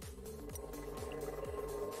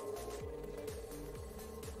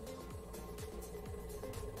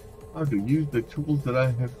use the tools that I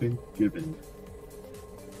have been given.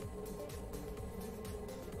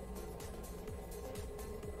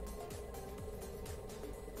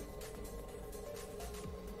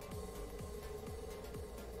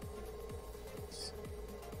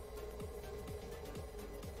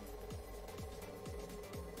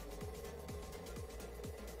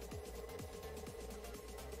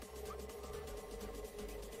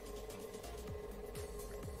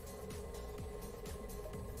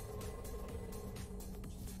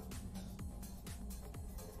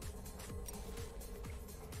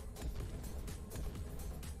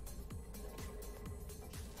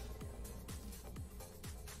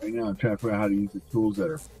 Right now I'm trying to figure out how to use the tools that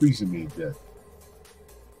are freezing me to death.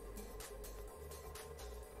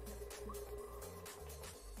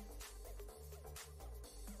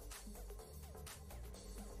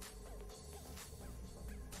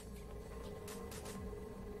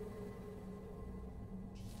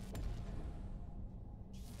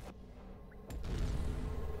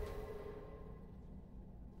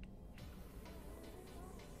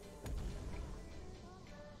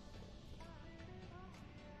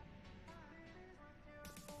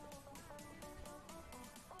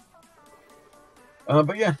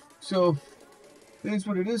 But yeah, so it is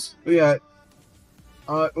what it is. But yeah,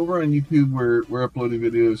 over on YouTube, we're uploading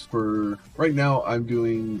videos for right now. I'm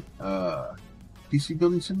doing PC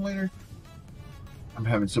Building Simulator. I'm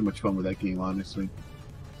having so much fun with that game, honestly.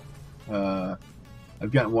 I've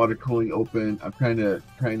gotten water cooling open. I'm trying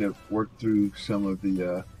to work through some of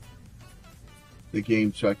the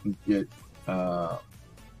game so I can get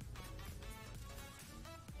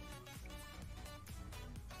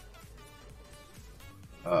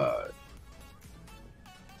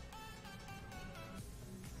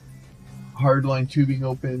hardline tubing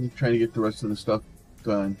open, trying to get the rest of the stuff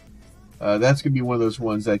done. That's gonna be one of those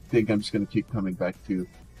ones I think I'm just gonna keep coming back to.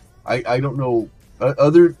 I don't know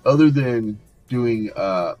other than doing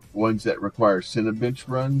ones that require Cinebench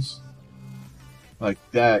runs like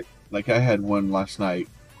that. Like I had one last night.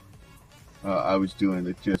 I was doing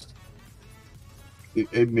it. Just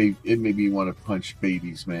it made me want to punch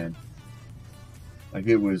babies, man. Like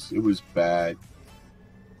it was bad.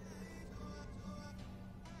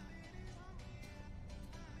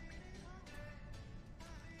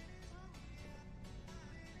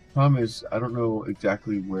 Problem is, I don't know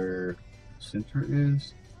exactly where center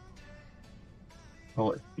is.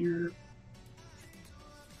 Call it here.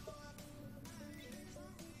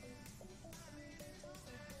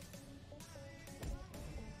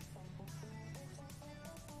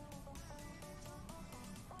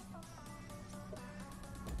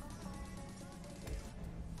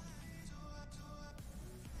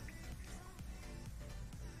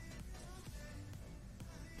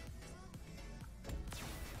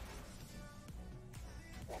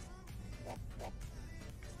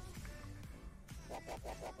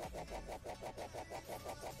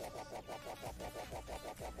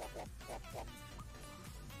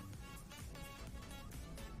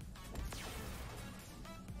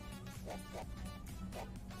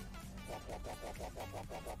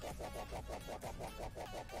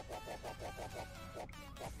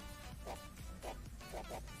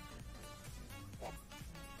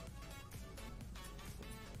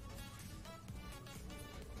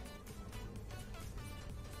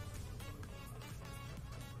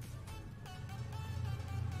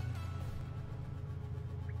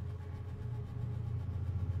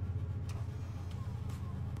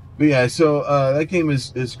 But yeah, so that game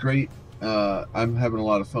is great. I'm having a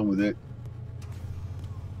lot of fun with it.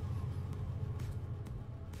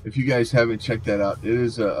 If you guys haven't checked that out, it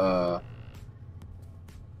is a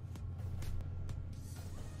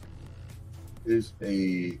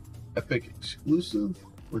Epic exclusive,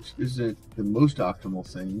 which isn't the most optimal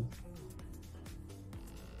thing,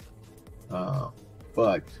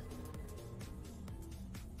 but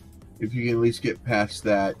if you can at least get past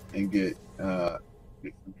that and get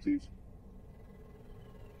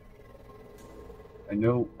I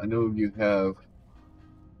know you have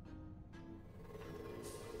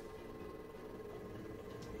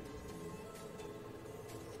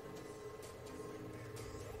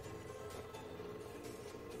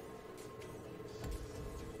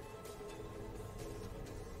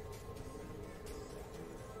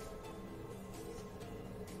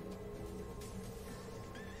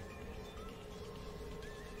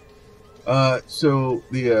so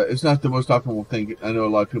the it's not the most optimal thing. I know a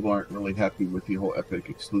lot of people aren't really happy with the whole Epic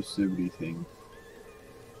exclusivity thing.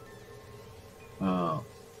 I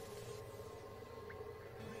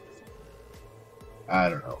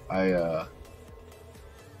don't know.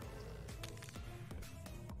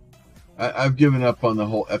 I've given up on the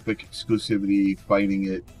whole Epic exclusivity, fighting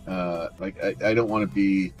it. Like I don't want to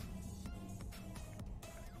be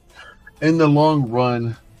in the long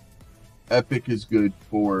run. Epic is good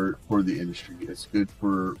for the industry. It's good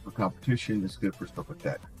for competition. It's good for stuff like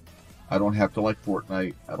that. I don't have to like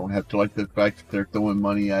Fortnite. I don't have to like the fact that they're throwing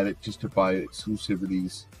money at it just to buy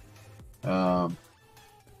exclusivities.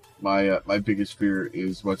 My biggest fear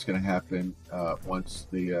is what's going to happen once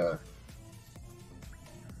they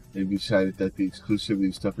decided that the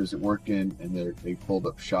exclusivity stuff isn't working and they pulled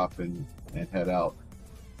up shop and head out.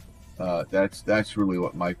 That's really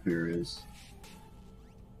what my fear is.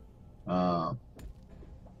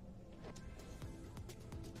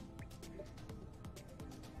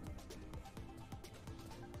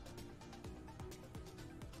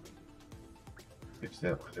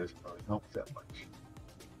 that one doesn't really help that much.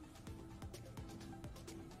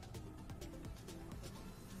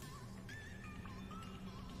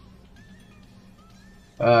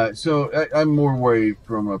 So I'm more worried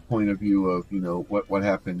from a point of view of, you know, what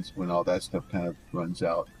happens when all that stuff kind of runs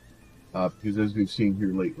out. Because as we've seen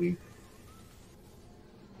here lately,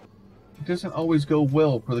 it doesn't always go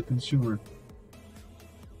well for the consumer.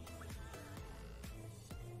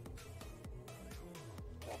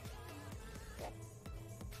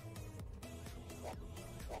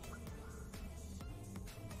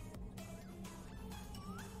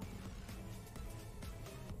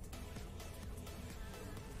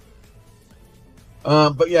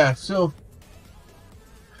 But yeah, so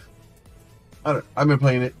I've been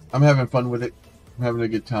playing it. I'm having fun with it. I'm having a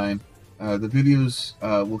good time. The videos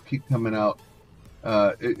will keep coming out.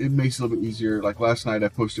 It makes it a little bit easier. Like last night, I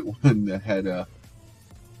posted one that had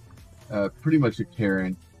pretty much a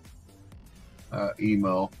Karen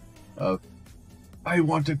email of, "I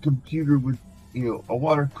want a computer with, you know, a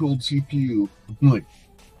water-cooled CPU." I'm like,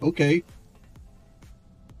 okay.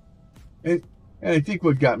 And I think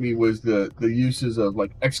what got me was the uses of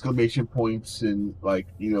like exclamation points and like,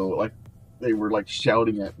 you know, like they were like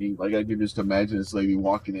shouting at me. Like I could just imagine this lady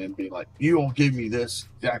walking in being like, "You will give me this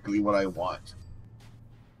exactly what I want."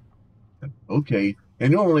 Okay.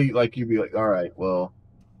 And normally like you'd be like, all right, well,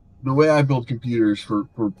 the way I build computers for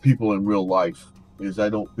people in real life is I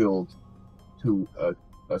don't build to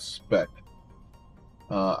a spec.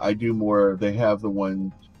 I do more, they have the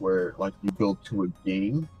ones where like you build to a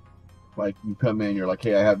game. Like you come in, you're like,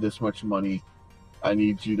 "Hey, I have this much money. I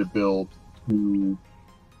need you to build to.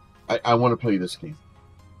 I want to play this game."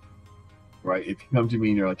 Right? If you come to me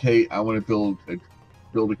and you're like, "Hey, I want to build a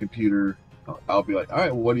computer," I'll be like, "All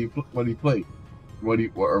right, well, what do you play? What do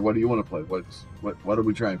you want to play? What are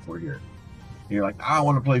we trying for here?" And you're like, "I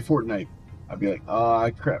want to play Fortnite." I'd be like,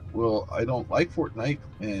 crap. Well, I don't like Fortnite,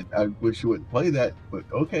 and I wish you wouldn't play that. But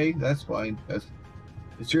okay, that's fine.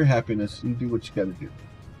 It's your happiness. You do what you got to do.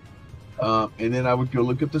 And then I would go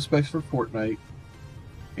look up the specs for Fortnite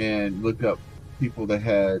and look up people that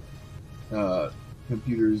had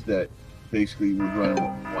computers that basically would run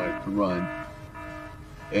what we wanted to run.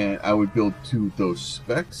 And I would build to those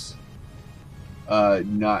specs,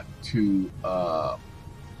 not to...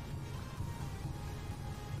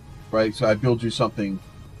 right, so I build you something,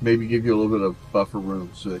 maybe give you a little bit of buffer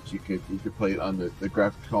room so that you could play it on the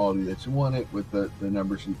graphic quality that you wanted with the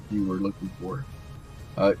numbers you were looking for.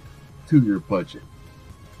 To your budget.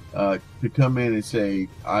 To come in and say,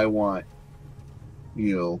 I want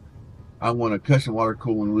a custom water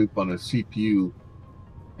cooling loop on a CPU,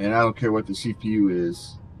 and I don't care what the CPU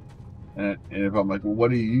is. And if I'm like, well,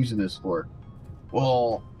 what are you using this for?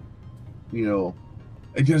 Well, it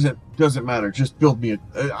doesn't matter. Just build me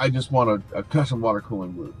I just want a custom water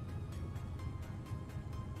cooling loop.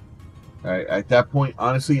 All right. At that point,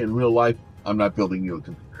 honestly, in real life, I'm not building you a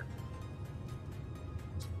computer.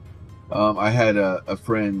 I had a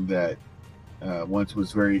friend that once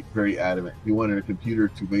was very, very adamant. He wanted a computer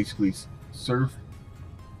to basically surf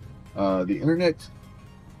the internet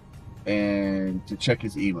and to check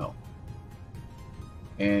his email.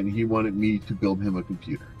 And he wanted me to build him a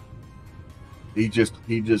computer. He just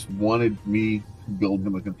wanted me to build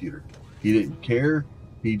him a computer. He didn't care.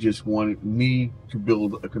 He just wanted me to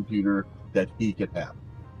build a computer that he could have.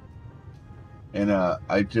 And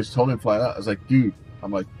I just told him flat out, I was like, dude,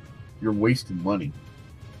 I'm like, you're wasting money.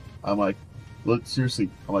 I'm like, look, seriously.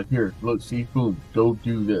 I'm like, here, look, see, boom, go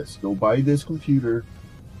do this. Go buy this computer.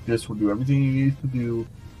 This will do everything you need to do.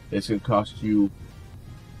 It's going to cost you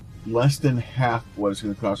less than half what it's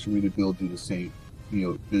going to cost for me to build you the same,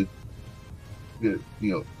 and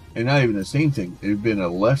not even the same thing. It would have been a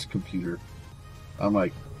less computer. I'm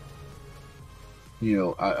like,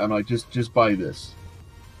 I'm like, just buy this.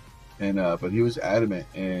 And but he was adamant,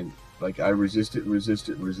 and like I resisted,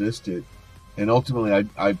 and ultimately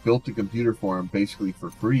I built the computer for him basically for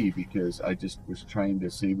free because I just was trying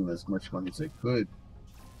to save him as much money as I could.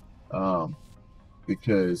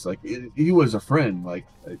 Because like he was a friend, like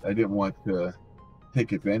I didn't want to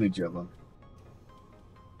take advantage of him.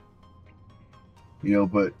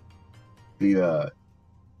 But you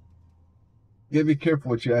gotta be careful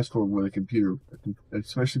what you ask for with a computer,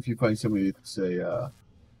 especially if you find somebody that's an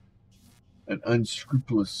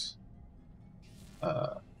unscrupulous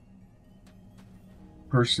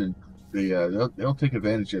person. They'll take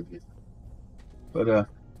advantage of you. But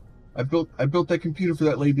I built that computer for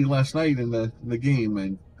that lady last night in the game,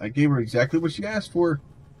 and I gave her exactly what she asked for.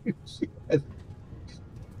 She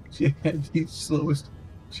had the slowest.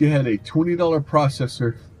 She had a $20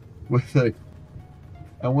 processor with a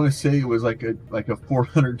I want to say it was like a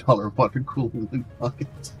 $400 water cooler loot pocket.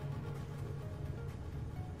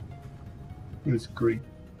 It was great.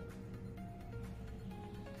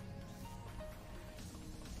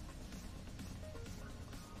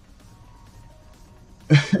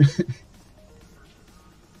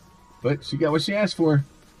 But she got what she asked for.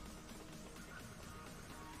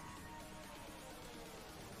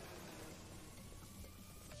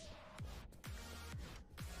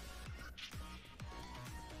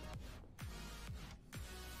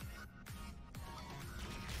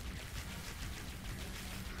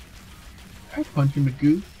 Hi, Punchy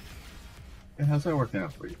Magoo. And how's that working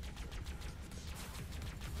out for you?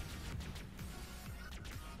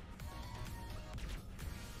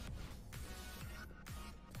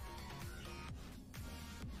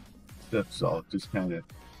 Stuff's all just kind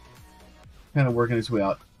of working its way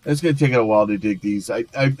out. It's gonna take a while to dig these. I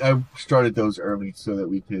started those early so that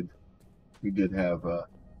we did have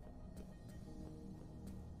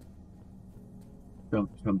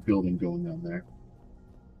some building going on there.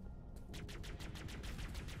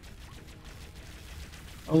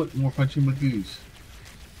 Oh look, more Punchy Magoos.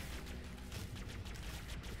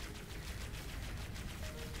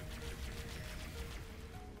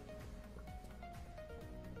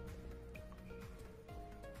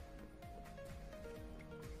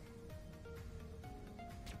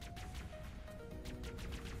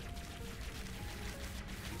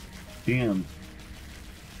 Damn.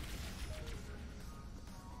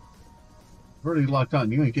 I've already locked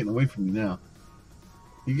on. You ain't getting away from me now.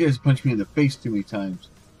 You guys punched me in the face too many times.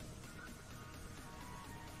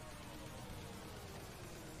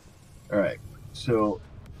 Alright, so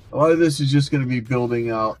a lot of this is just going to be building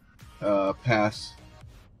out paths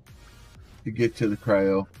to get to the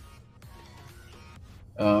cryo.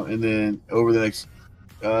 And then over the next,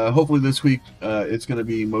 hopefully this week, it's going to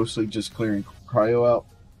be mostly just clearing cryo out.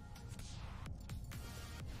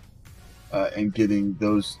 And getting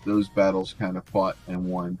those battles kind of fought and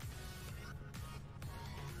won.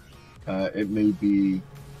 It may be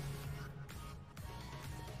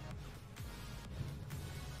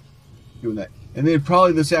doing that, and then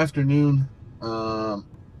probably this afternoon, I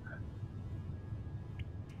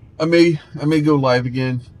may go live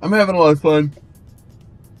again. I'm having a lot of fun.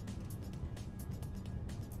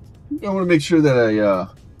 I want to make sure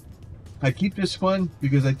that I keep this fun,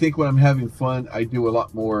 because I think when I'm having fun, I do a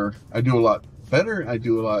lot more. I do a lot better. I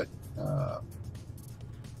do a lot.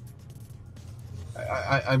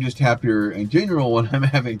 I'm just happier in general when I'm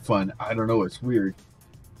having fun. I don't know. It's weird.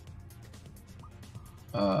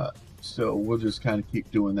 So we'll just kind of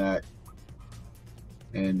keep doing that,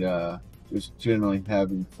 and just generally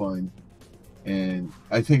having fun. And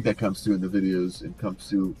I think that comes through in the videos and comes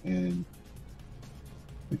through in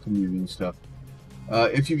the community and stuff.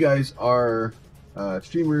 If you guys are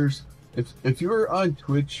streamers, if you're on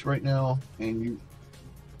Twitch right now and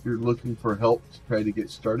you're looking for help to try to get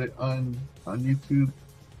started on YouTube,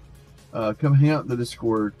 come hang out in the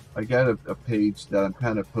Discord. I got a page that I'm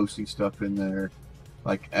kind of posting stuff in there,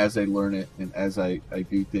 like as I learn it and as I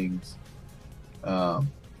do things.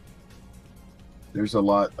 There's a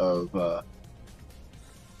lot of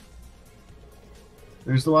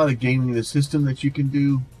gaming the system that you can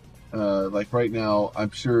do. Like right now,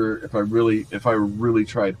 I'm sure if I really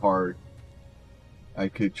tried hard, I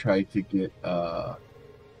could try to get.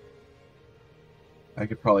 I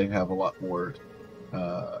could probably have a lot more.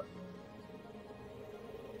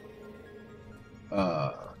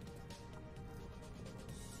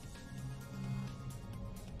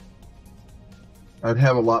 I'd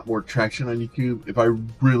have a lot more traction on YouTube if I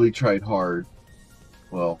really tried hard.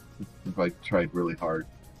 Well, if I tried really hard,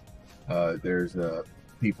 there's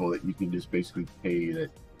people that you can just basically pay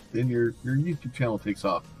that, then your YouTube channel takes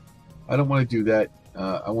off. I don't want to do that.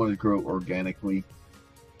 I want to grow organically.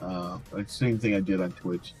 Same thing I did on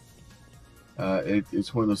Twitch.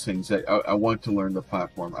 It's one of those things that I want to learn the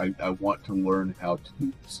platform. I want to learn how to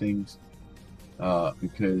do these things,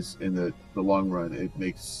 because in the long run, it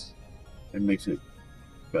makes it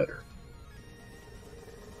better.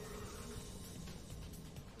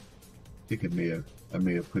 I think I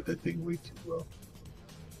may have put that thing way too low.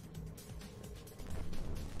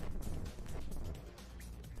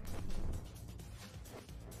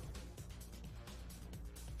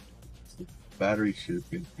 The battery should have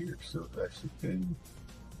been here, so that should have been.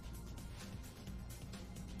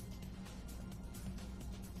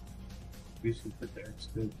 We should put there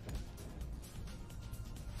instead.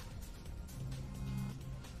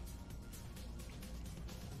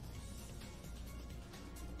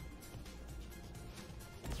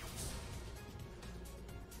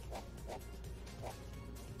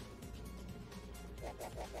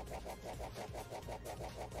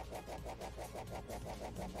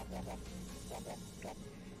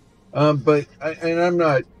 But I'm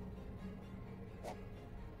not,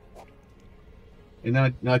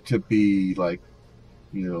 and not to be like,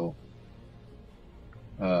 you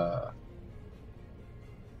know,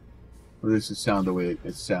 for this to sound the way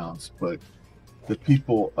it sounds, but the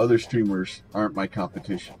people, other streamers, aren't my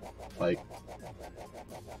competition. Like,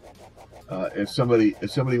 if somebody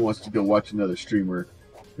wants to go watch another streamer,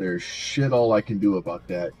 there's shit all I can do about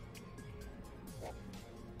that.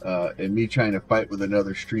 And me trying to fight with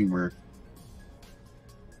another streamer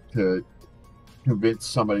to convince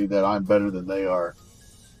somebody that I'm better than they are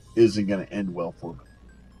isn't going to end well for me.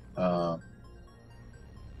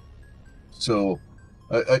 So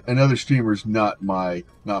another streamer is not my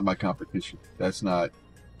competition. That's not,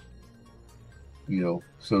 you know.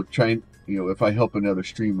 So trying, you know, if I help another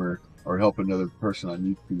streamer or help another person on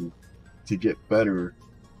YouTube to get better,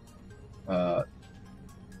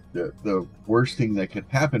 the worst thing that can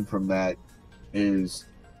happen from that is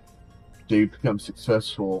they become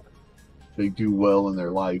successful, they do well in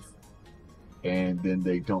their life, and then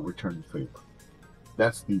they don't return the favor.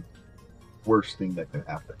 That's the worst thing that could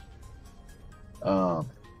happen.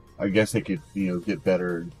 I guess they could, you know, get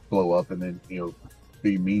better and blow up and then, you know,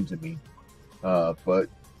 be mean to me. But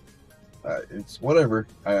it's whatever.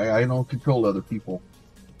 I don't control other people.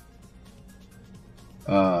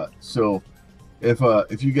 So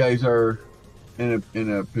if you guys are in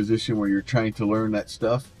a position where you're trying to learn that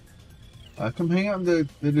stuff, come hang out in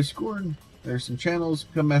the Discord. There's some channels.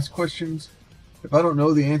 Come ask questions. If I don't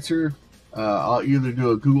know the answer, I'll either do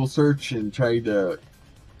a Google search and try to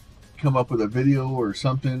come up with a video or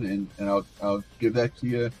something, and I'll give that to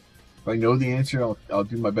you. If I know the answer, I'll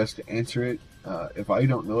do my best to answer it. If I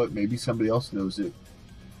don't know it, maybe somebody else knows it.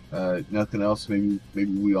 Nothing else. Maybe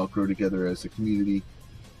we all grow together as a community.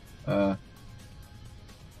 And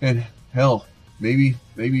hell, maybe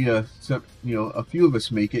some, you know, a few of us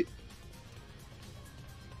make it.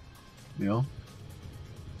 You know,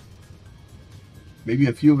 maybe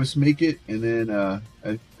a few of us make it, and then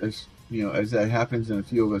as you know, as that happens, and a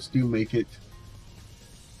few of us do make it,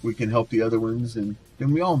 we can help the other ones, and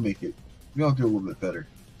then we all make it. We all do a little bit better.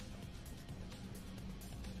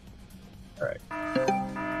 All right.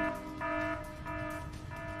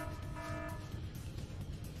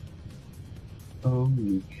 Oh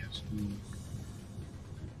yes.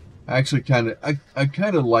 I actually I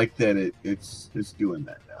kind of like that it's doing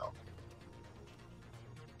that now.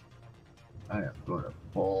 I am going to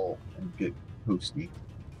fall and get toasty.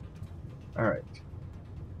 All right.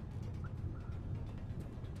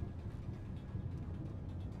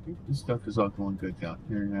 I think this stuff is all going good down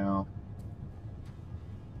here now.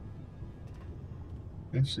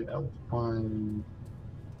 Eventually, I will find.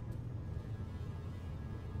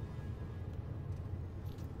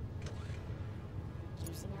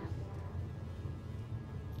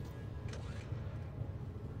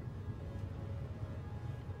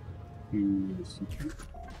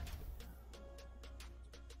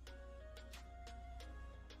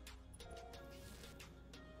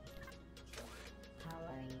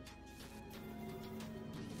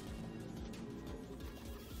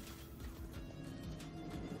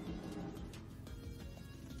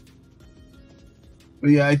 But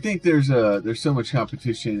yeah, I think there's so much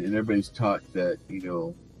competition, and everybody's taught that, you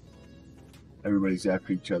know, everybody's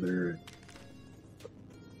after each other.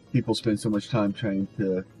 People spend so much time trying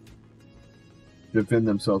to defend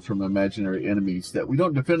themselves from imaginary enemies that we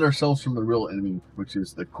don't defend ourselves from the real enemy, which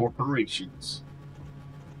is the corporations.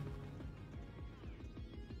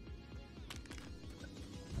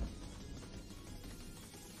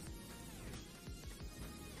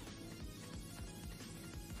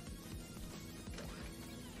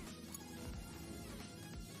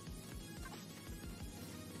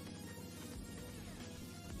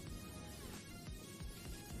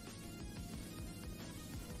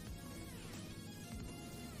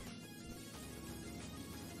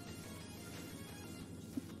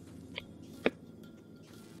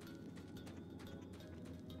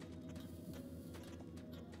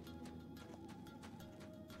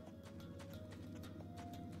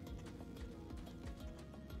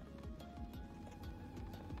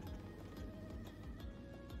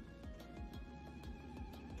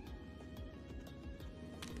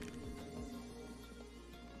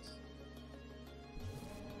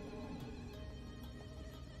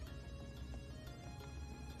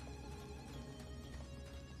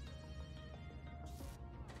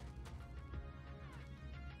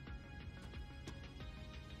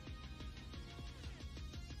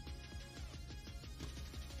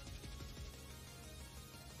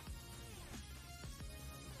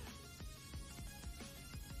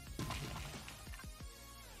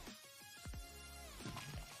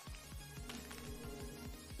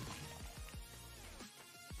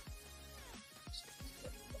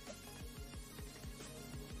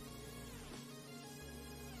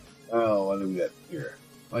 what do we got here?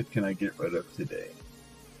 What can I get rid of today?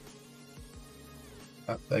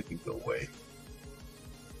 Oh, that can go away.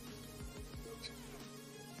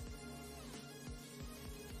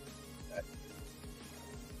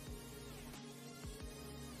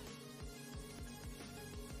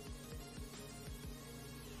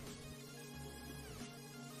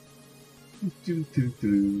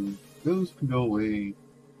 Those can go away.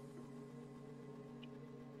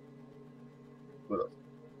 What else?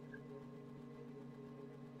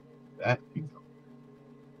 That can go.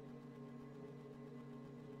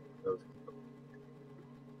 Those can go.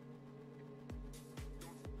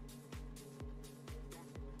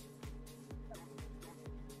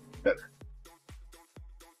 Better.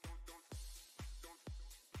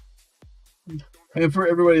 And for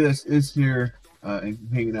everybody that is here and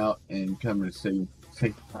hanging out and coming to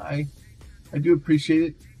say hi, I do appreciate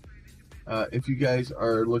it. If you guys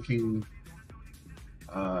are looking,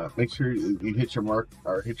 make sure you hit your mark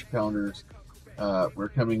or hit your calendars. We're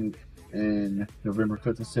coming in November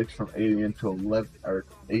 5th and 6th from 8 a.m. to 11 or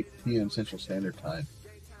 8 p.m. Central Standard Time,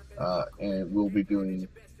 and we'll be doing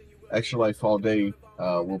extra life all day.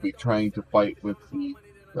 We'll be trying to fight with the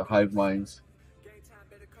hive minds.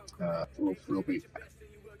 We'll be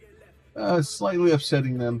slightly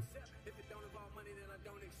upsetting them.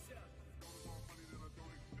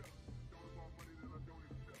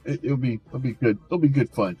 It'll be good. It'll be good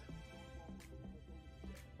fun.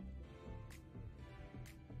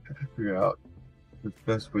 Try to figure out the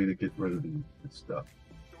best way to get rid of this stuff.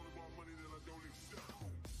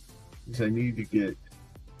 Because I need to get.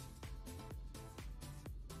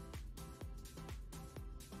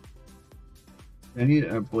 I need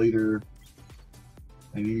an ablator.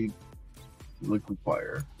 I need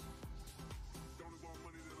liquefier.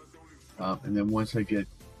 And then once I get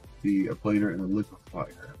the ablator and the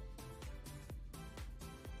liquefier,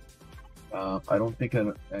 I don't think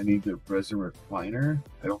I need the resin refiner.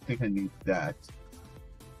 I don't think I need that.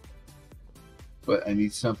 But I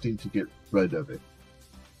need something to get rid of it.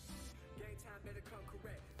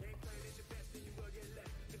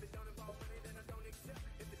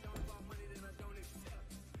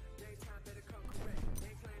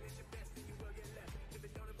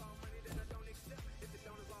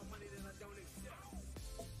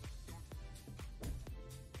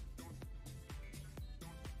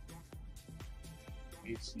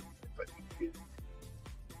 See if I can get it.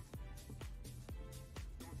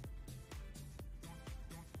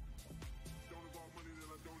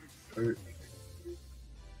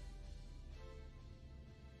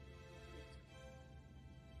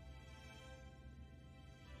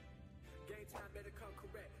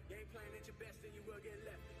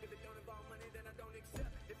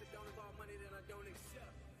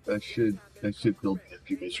 That should build a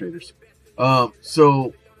few administrators.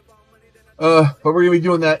 But we're gonna be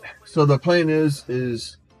doing that. So the plan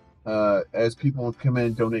is as people come in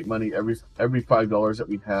and donate money, every $5 that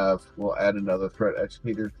we have, we'll add another threat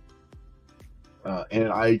executor.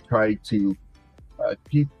 And I try to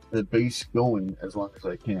keep the base going as long as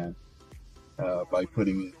I can by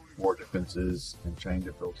putting more defenses and trying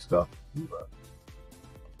to build stuff to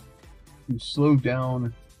slow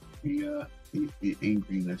down the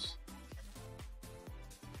angriness.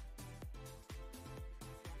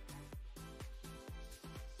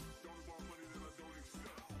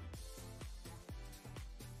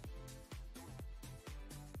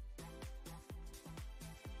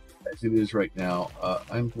 As it is right now,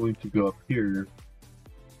 I'm going to go up here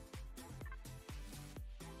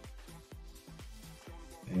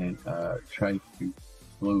and try to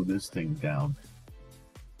slow this thing down.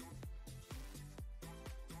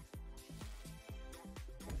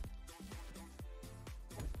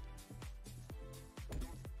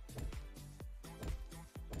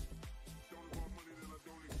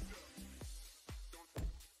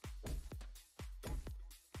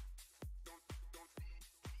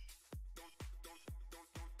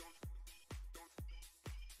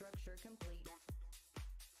 Structure complete.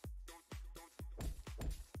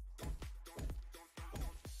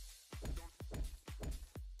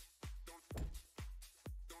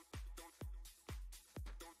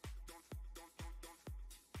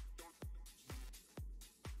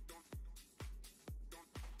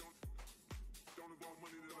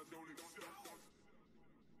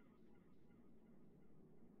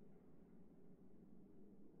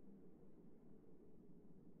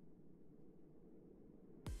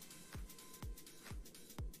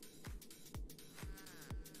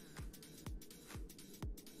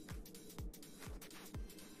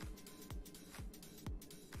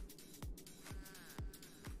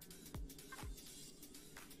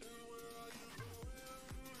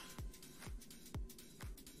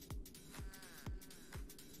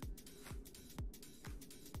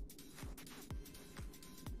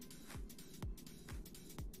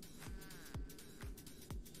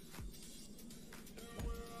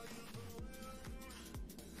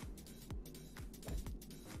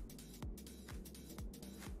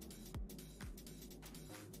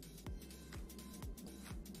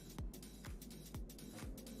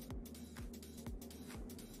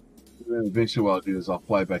 And then eventually what I'll do is I'll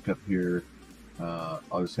fly back up here. I'll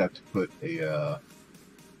just have to put a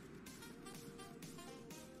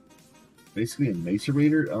basically a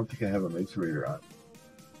macerator. I don't think I have a macerator on.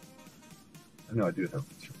 I know I do have a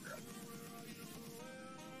macerator on.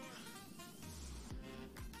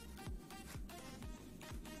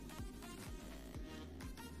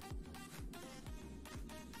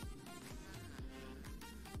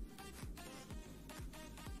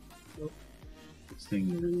 This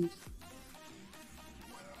thing is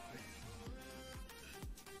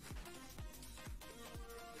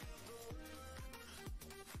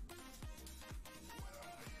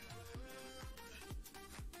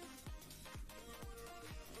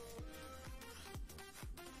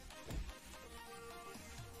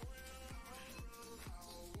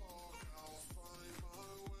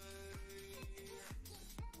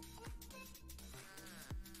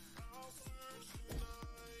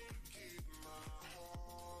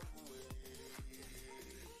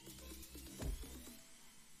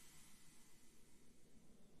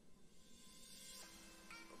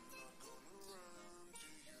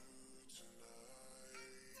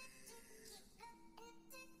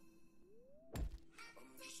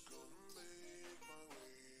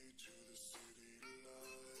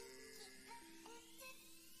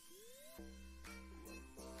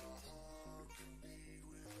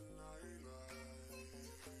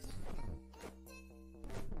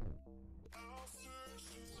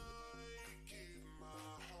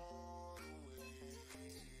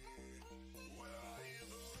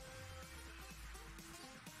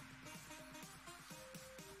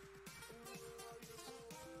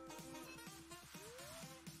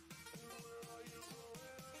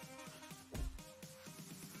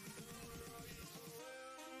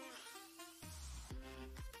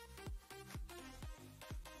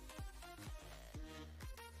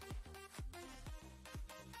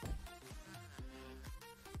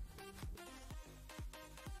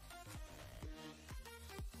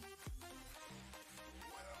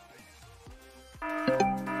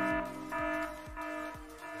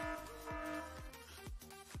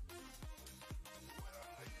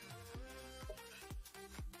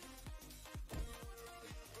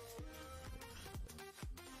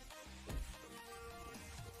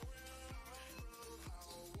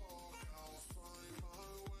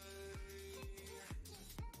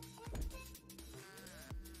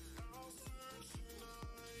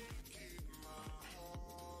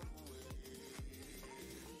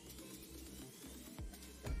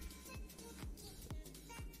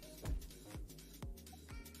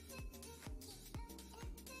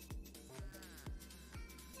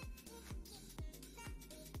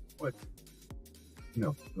what?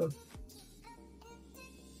 No, look.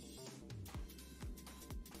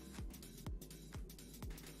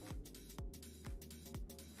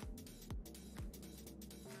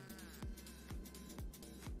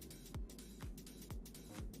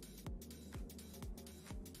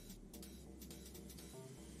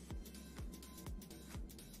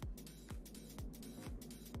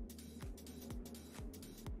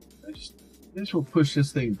 I just will push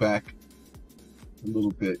this thing back a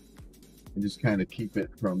little bit and just kind of keep it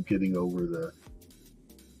from getting over the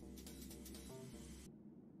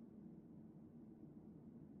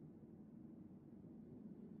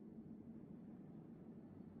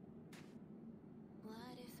What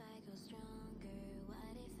if I go stronger?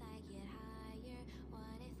 What if I get higher?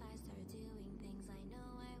 What if I start doing things I know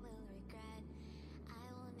I will regret? I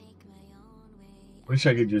will make my own way. wish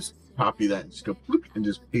I could just copy that and just go bloop, and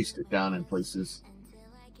just paste it down in places. Until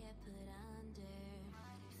I get put under.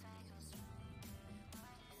 What if I go stronger?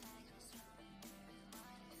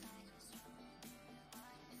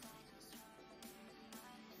 What if I go stronger?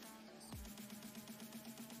 What if I go stronger? What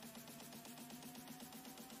if I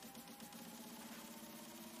go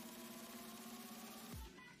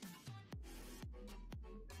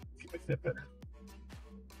Make that better.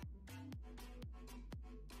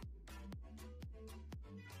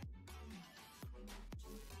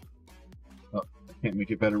 Oh, I can't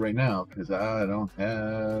make it better right now because I don't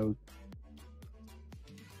have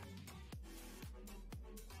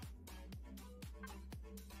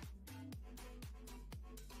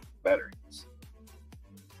batteries.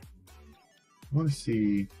 I want to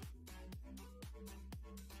see.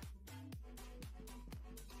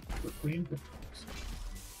 Clean.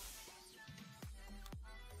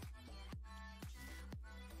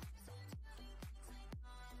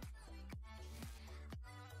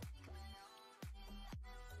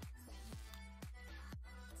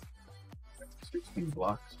 16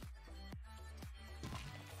 blocks.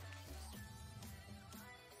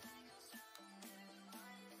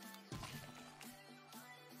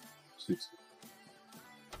 60.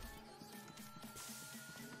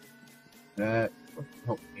 That will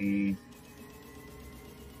help me.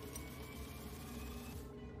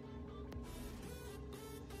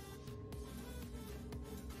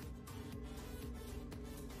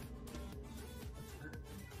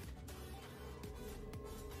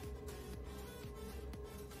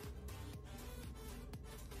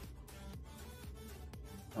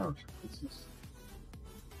 Oh, this is.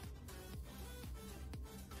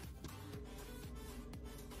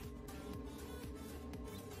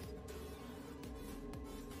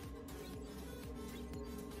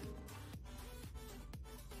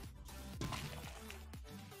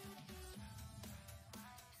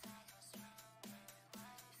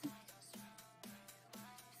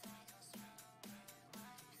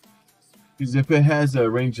 Because if it has a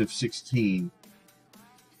range of 16,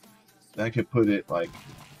 I could put it like.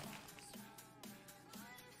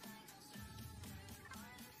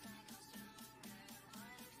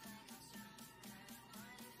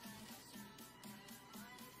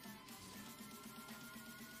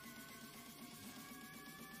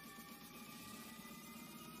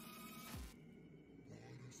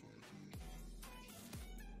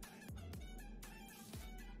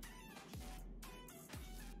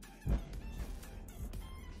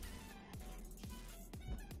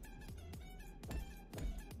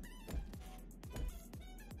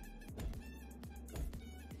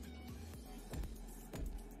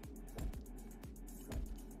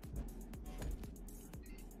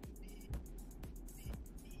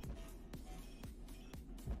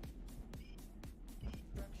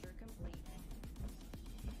 Structure complete.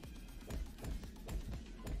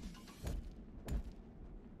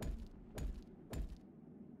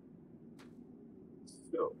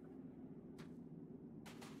 So.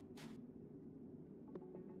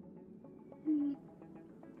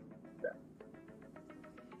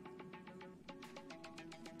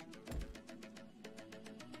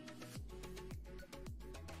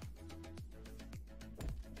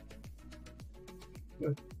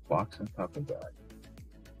 Good box on top of that.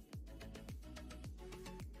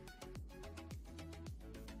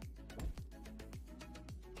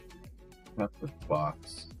 Top of the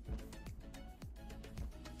box.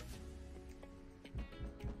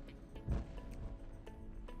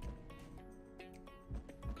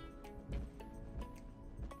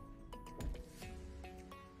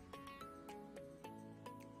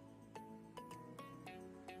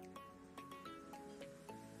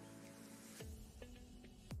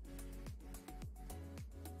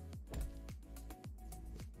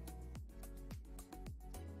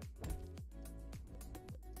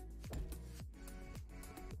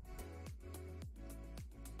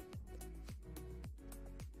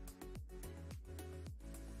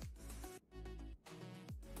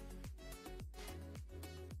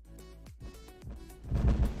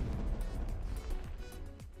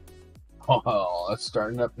 Oh, that's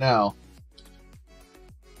starting up now.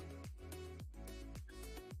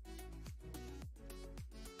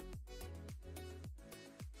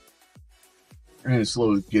 I'm gonna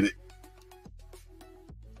slowly get it.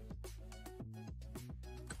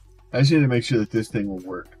 I just need to make sure that this thing will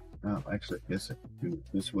work. Oh, actually, I guess I can do it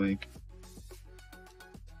this way.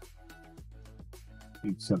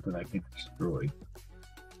 Need something I can destroy.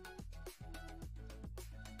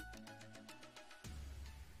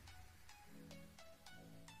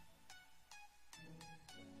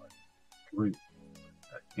 Great.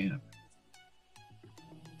 I can.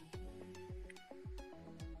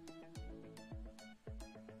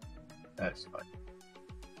 That's fine.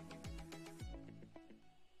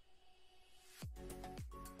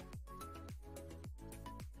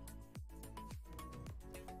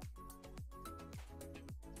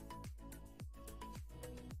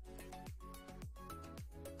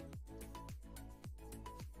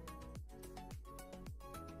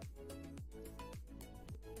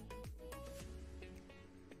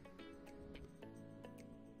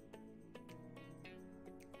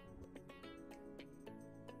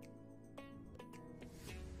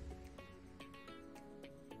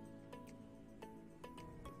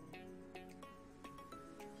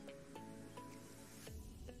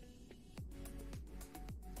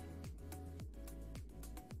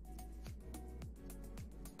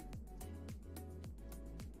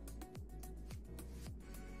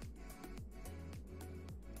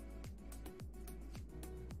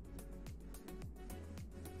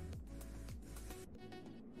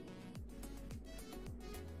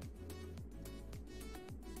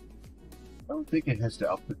 I don't think it has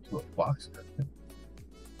to output to a box.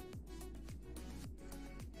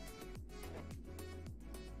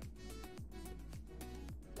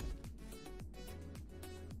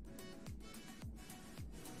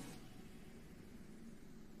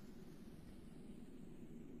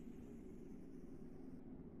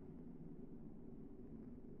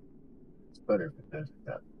 better if it doesn't.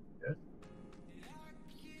 That good.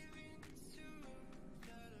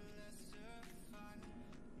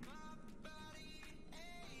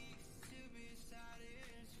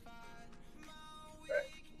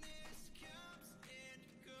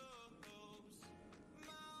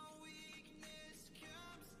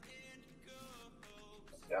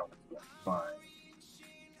 That one's fine.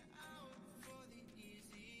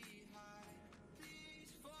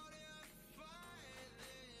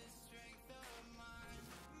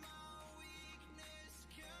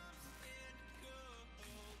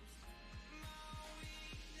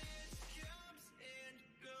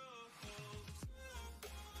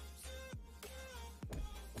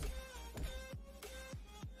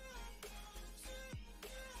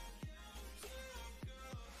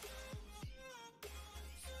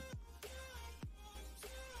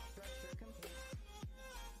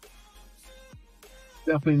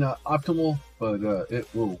 Definitely not optimal, but it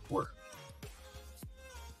will work.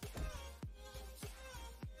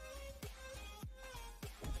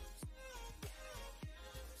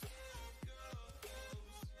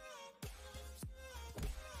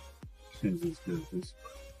 Seems as good as this.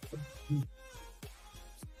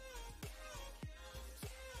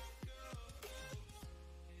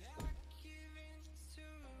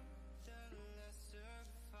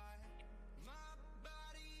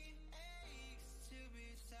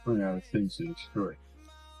 Run out of things to destroy.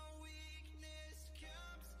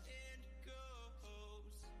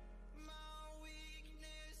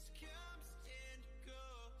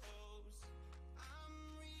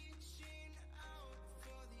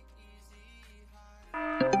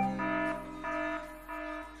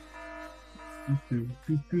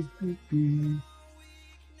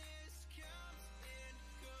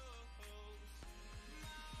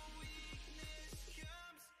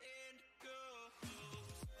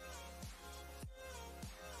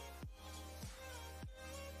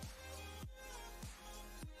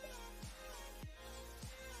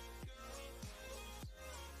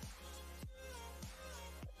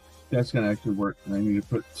 That's gonna actually work. And I need to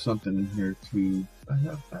put something in here to. I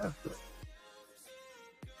have to.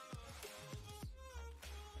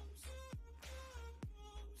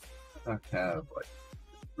 I have like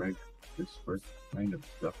right this first kind of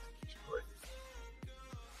stuff to destroy.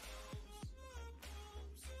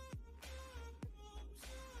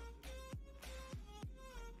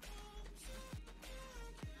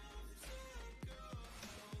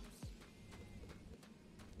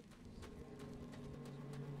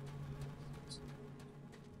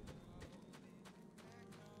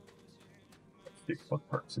 Stick both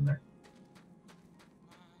parts in there.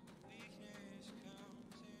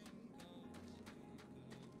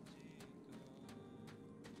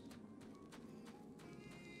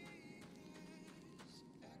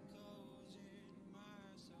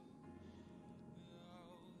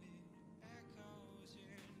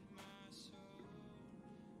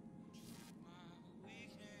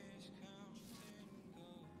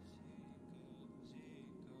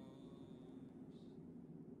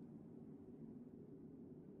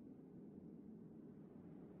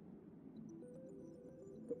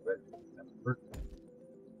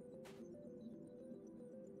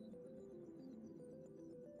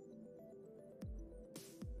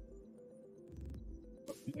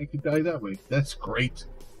 I could die that way. That's great.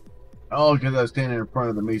 Oh, because I was standing in front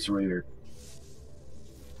of the macerator.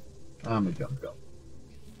 I'm a dumb dumb.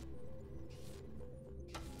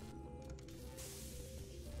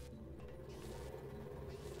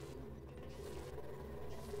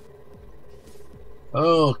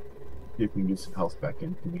 Oh, see if we can get some health back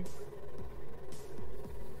into me.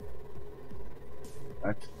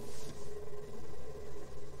 Back.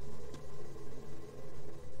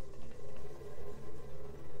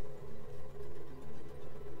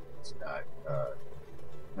 It's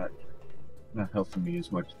not helping me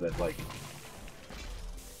as much as I'd like.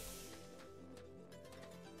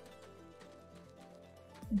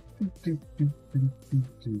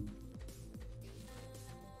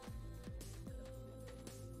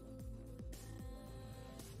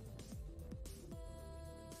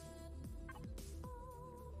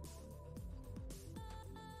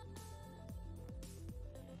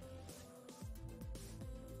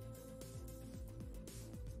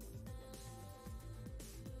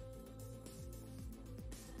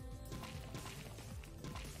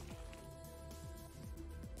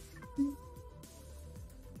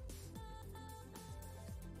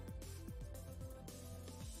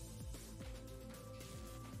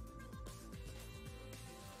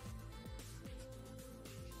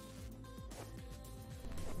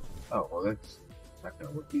 Oh, well, that's not going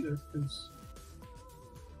to work either, because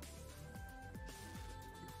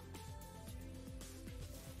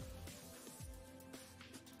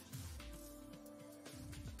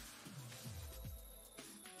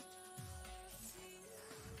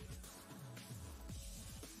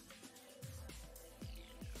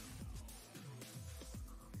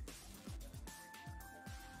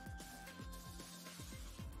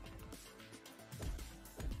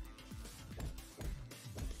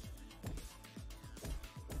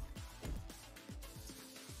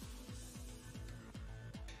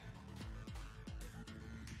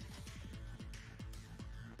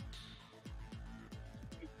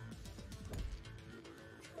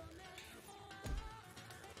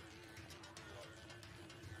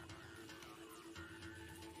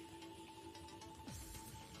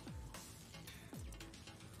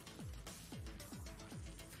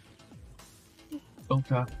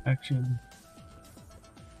Delta action.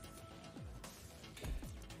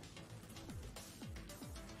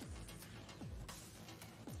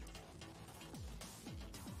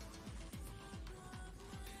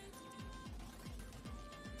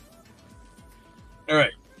 All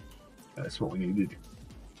right, that's what we need to do.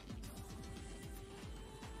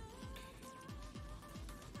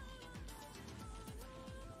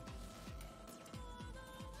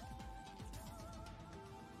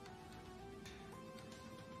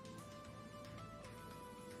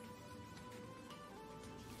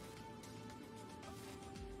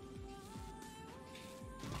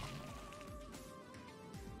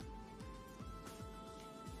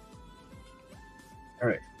 All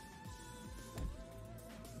right.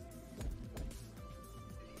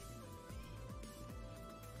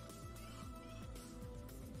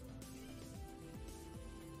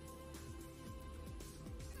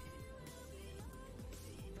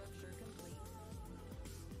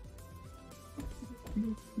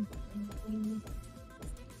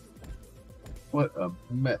 What a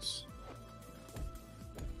mess.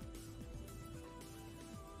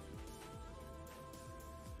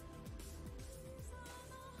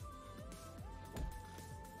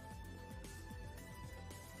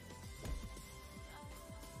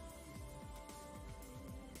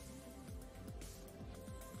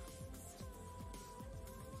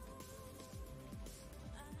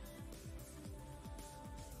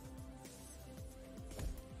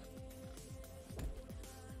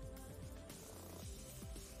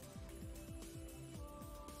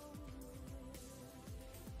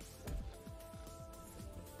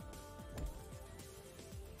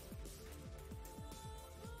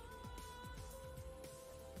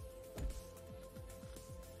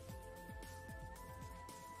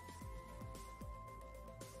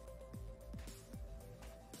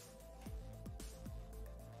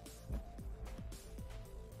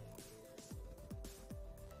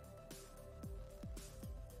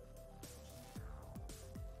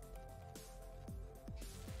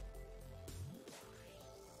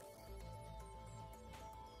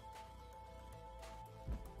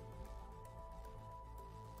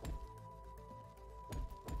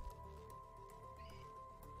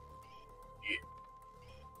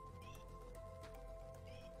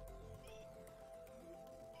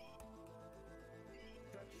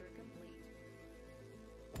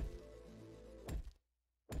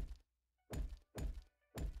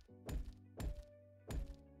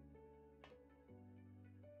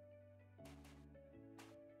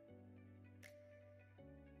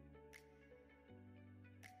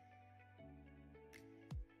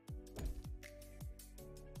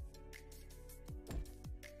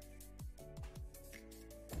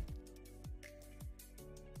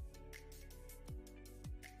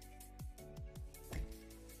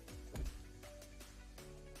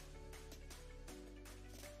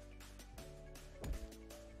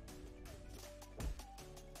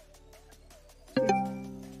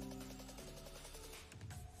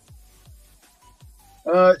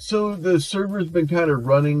 So the server's been kind of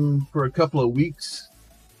running for a couple of weeks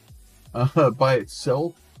by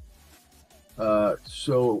itself.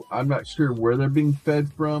 So I'm not sure where they're being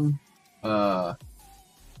fed from. I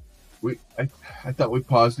thought we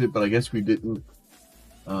paused it, but I guess we didn't.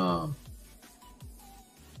 So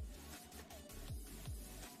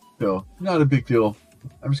not a big deal.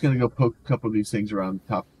 I'm just gonna go poke a couple of these things around the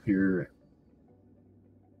top here.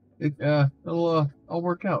 It'll all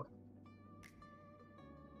work out.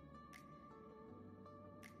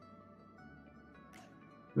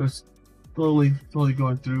 Just slowly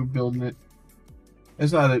going through building it.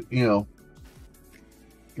 It's not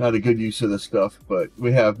not a good use of the stuff, but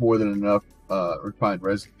we have more than enough refined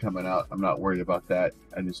resin coming out. I'm not worried about that.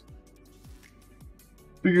 I just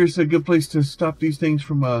figure it's a good place to stop these things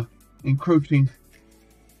from encroaching.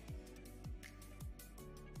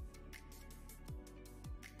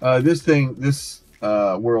 This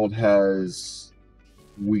world has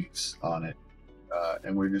weeks on it,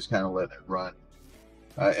 and we're just kind of letting it run.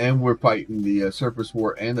 And we're fighting the surface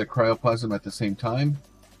war and the cryoplasm at the same time.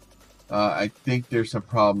 I think there's some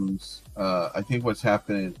problems. I think what's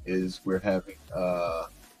happening is we're having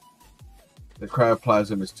the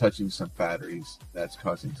cryoplasm is touching some batteries. That's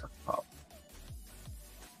causing some problems.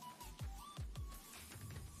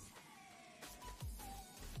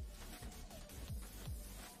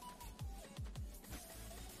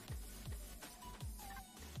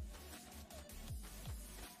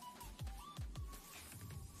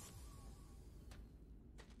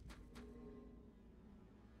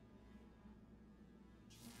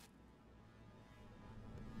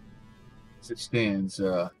 As it stands,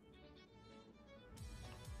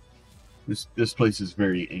 This place is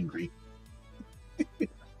very angry.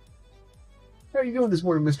 How are you doing this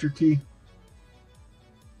morning, Mr. T?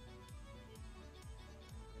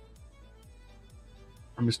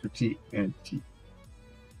 Or Mr. T and T?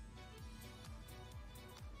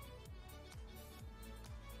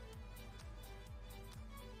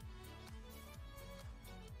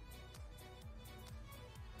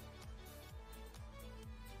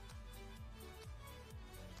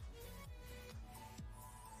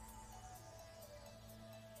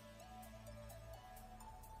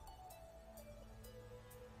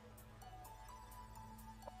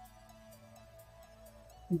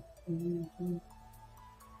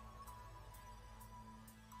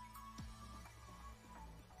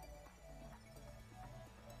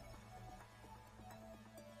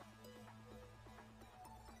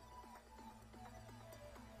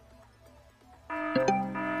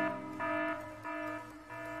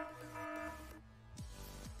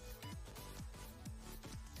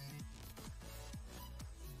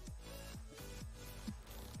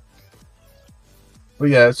 But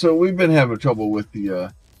yeah, so we've been having trouble with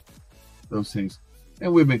the those things,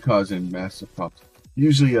 and we've been causing massive problems.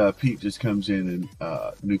 Usually, Pete just comes in and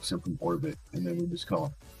nukes them from orbit, and then we just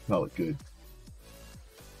call it good.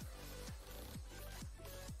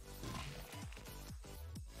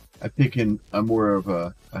 I've taken a more of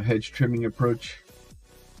a hedge trimming approach.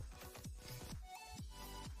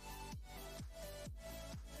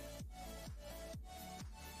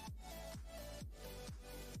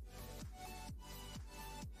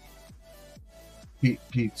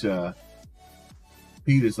 Pete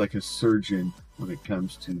is like a surgeon when it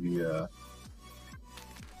comes to the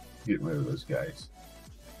getting rid of those guys.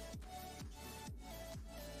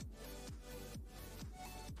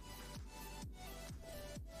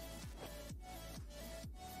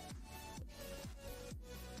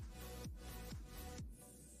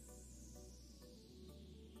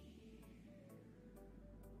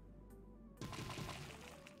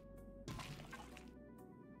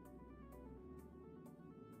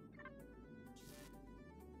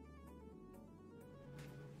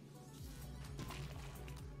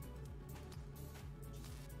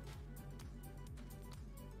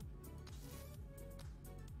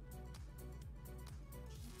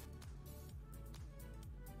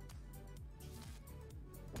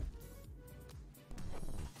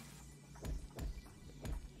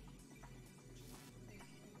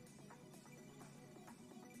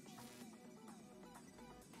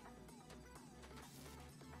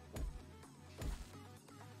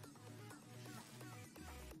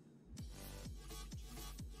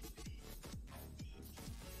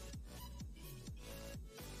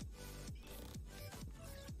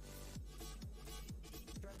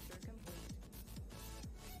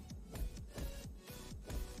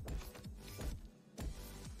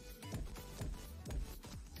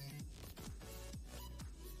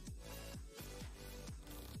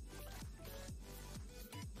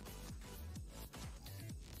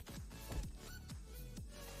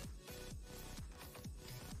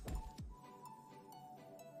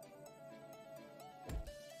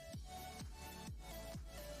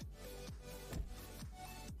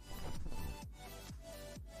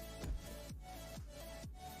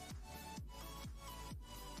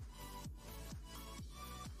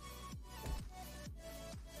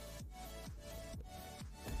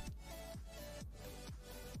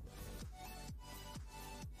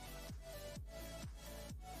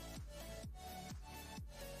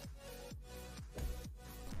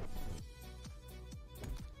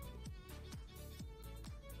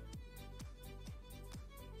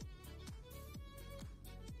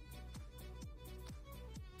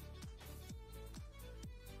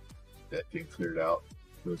 That thing cleared out,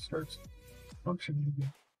 so it starts functioning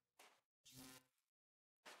again.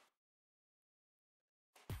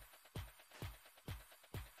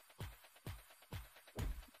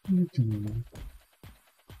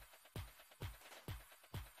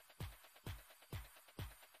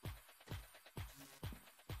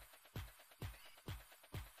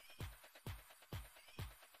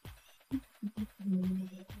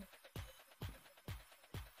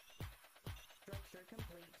 Structure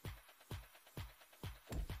complete.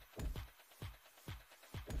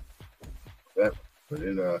 That, but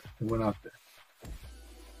it went out there.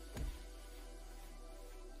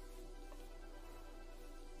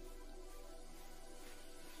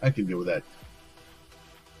 I can deal with that.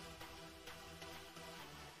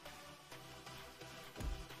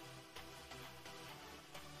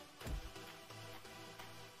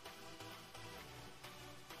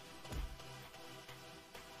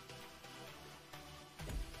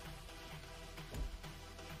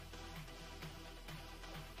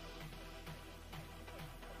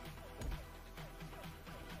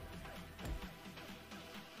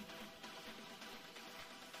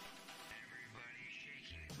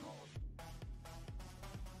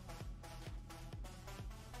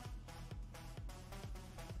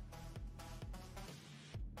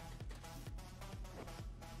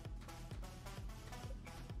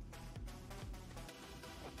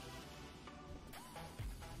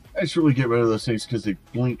 I should really get rid of those things because they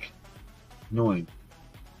blink. Annoying.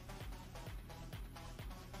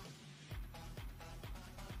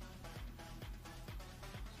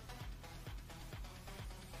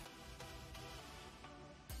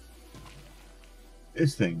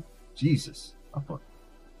 This thing, Jesus. Up on.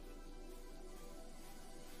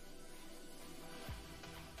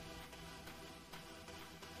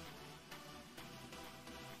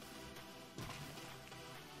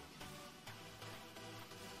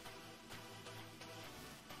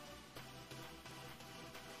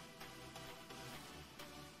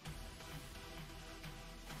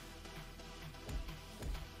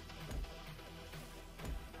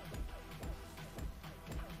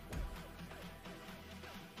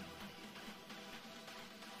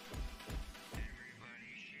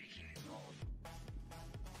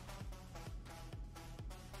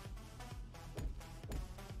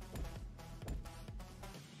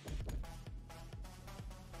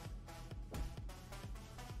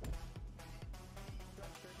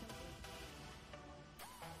 Structure complete.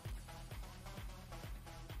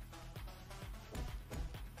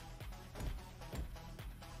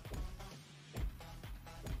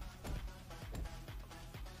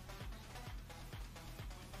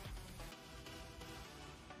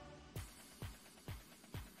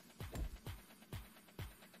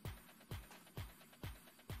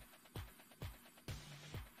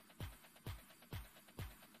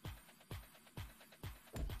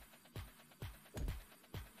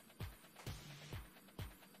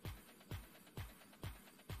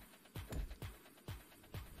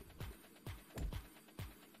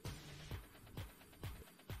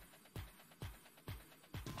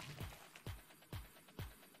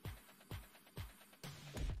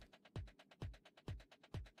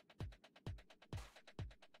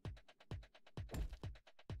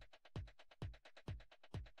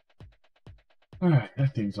 Alright,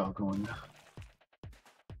 that thing's all going now.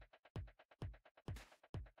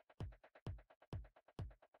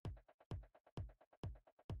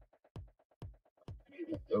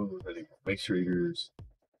 Oh, ready. Make sure yours.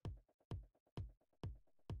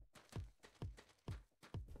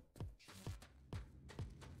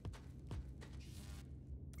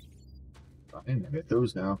 Fine, I got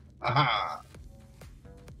those now. Aha!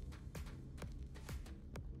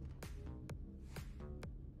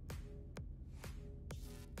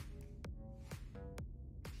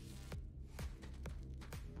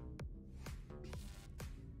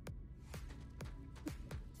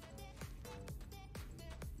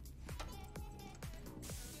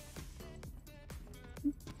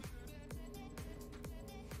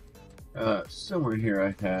 Somewhere in here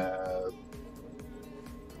I have.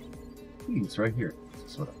 It's right here.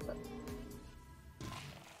 This is what I got.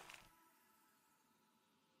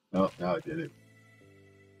 Oh, now I did it.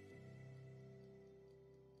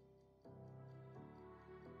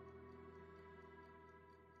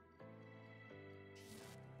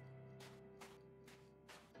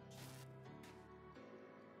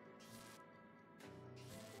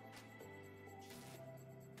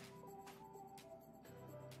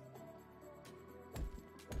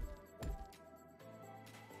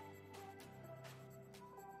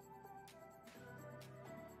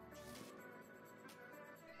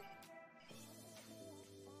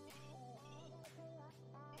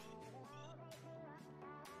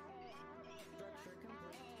 Structure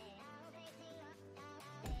complete.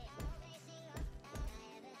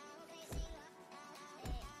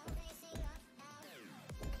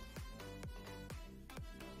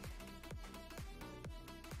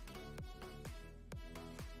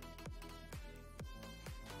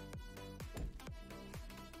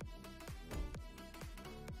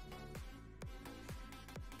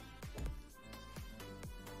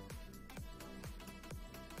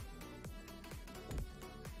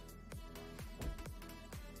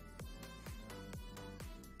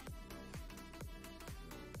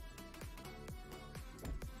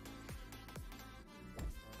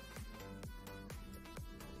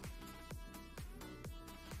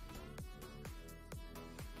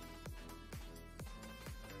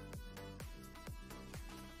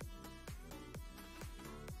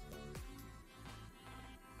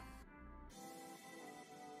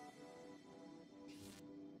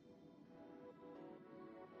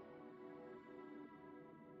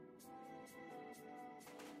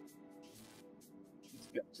 These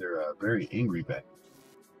guys are very angry back.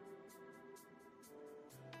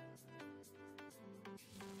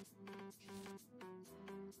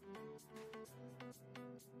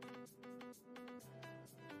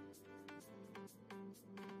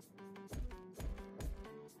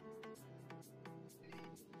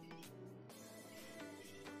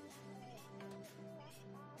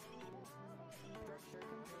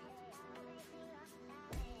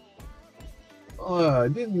 I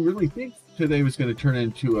didn't really think today was going to turn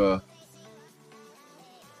into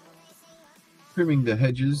trimming the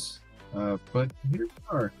hedges, but here we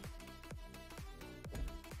are.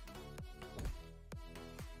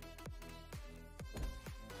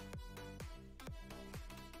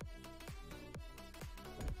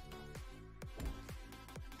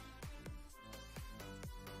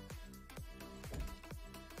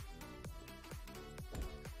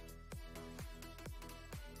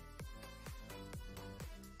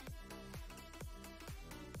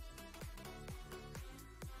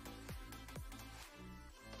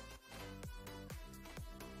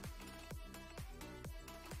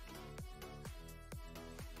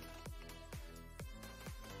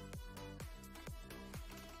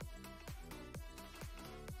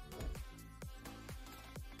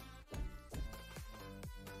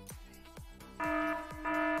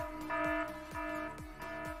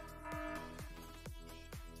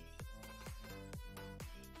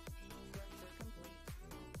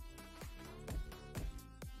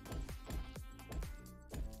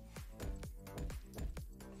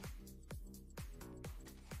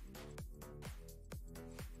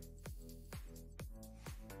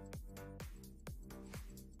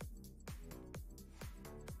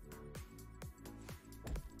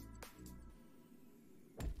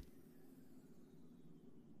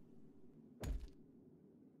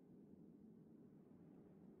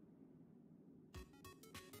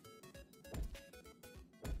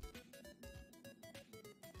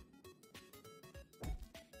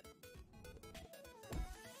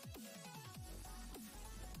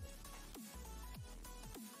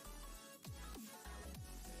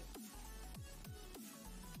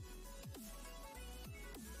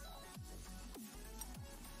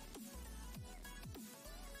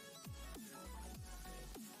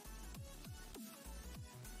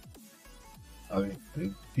 Structure complete. I mean,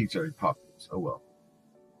 the peaks already popped, so well.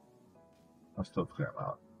 I'll still clear them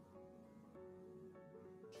out.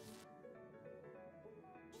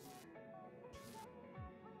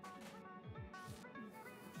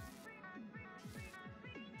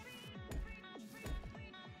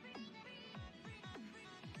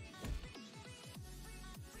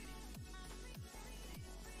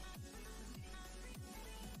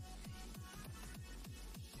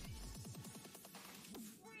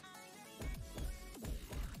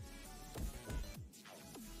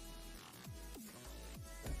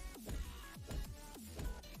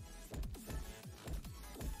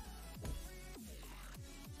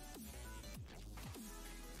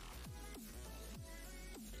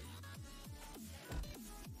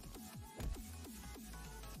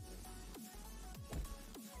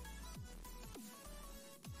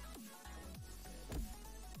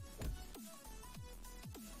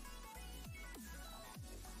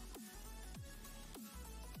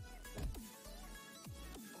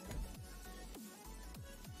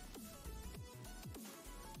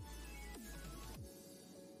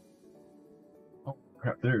 Oh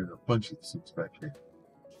crap! There's a bunch of things back here.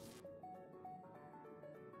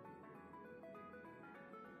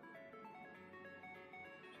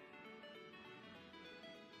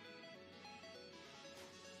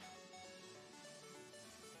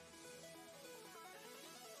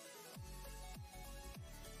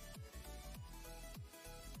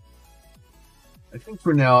 I think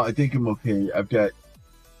for now, I think I'm okay. I've got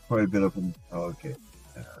quite a bit of them. Oh, okay.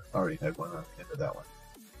 Already had one on the end of that one.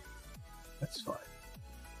 That's fine.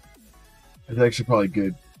 It's actually probably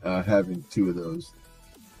good having two of those,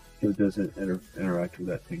 so it doesn't interact with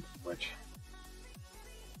that thing too much.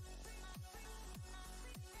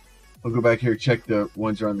 I'll go back here, check the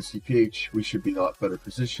ones that are on the CPH. We should be in a lot better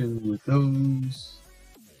position with those.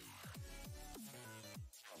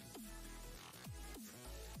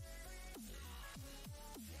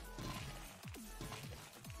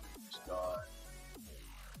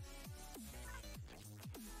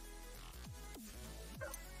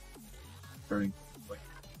 Starting.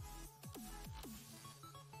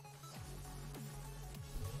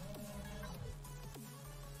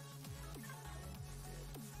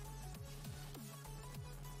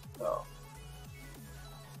 Oh.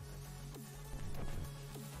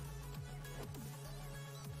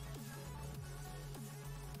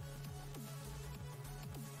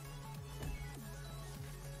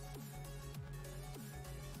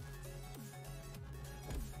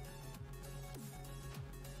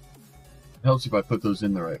 It helps if I put those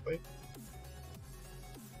in the right way.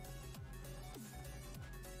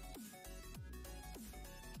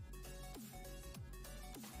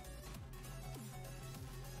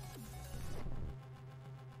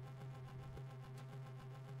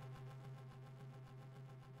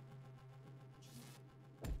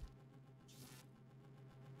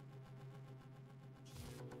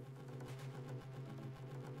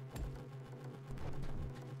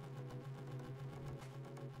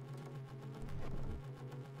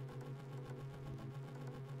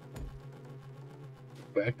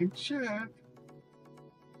 back and check.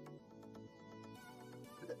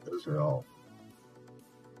 Those are all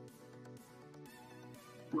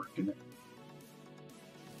working it.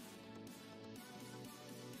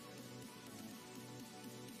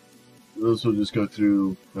 Those will just go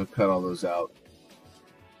through, they'll cut all those out.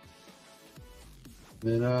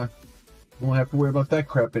 Then won't have to worry about that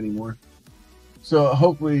crap anymore. So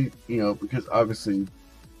hopefully, you know, because obviously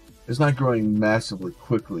it's not growing massively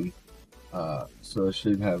quickly, so I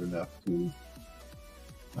should have enough to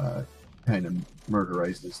kind of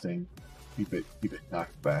murderize this thing, keep it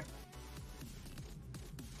knocked back.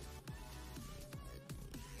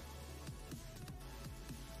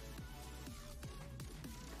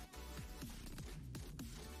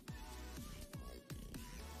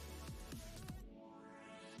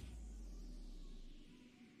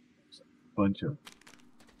 Bunch of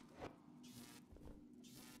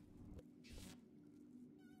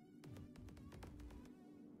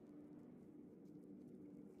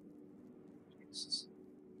Jesus.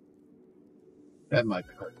 That might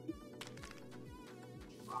be hard.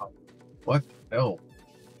 Wow. What the hell?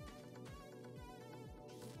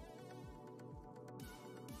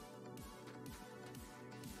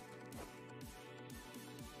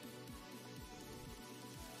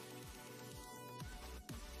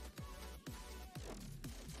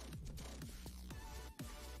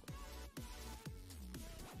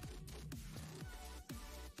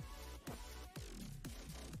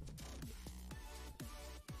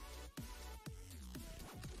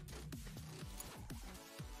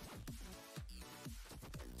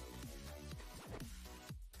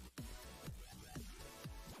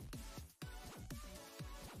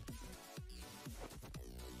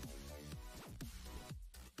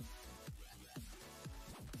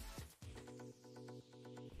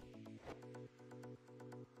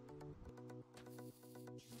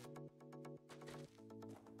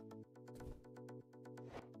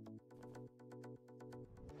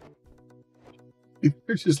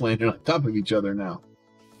 They're just landing on top of each other now.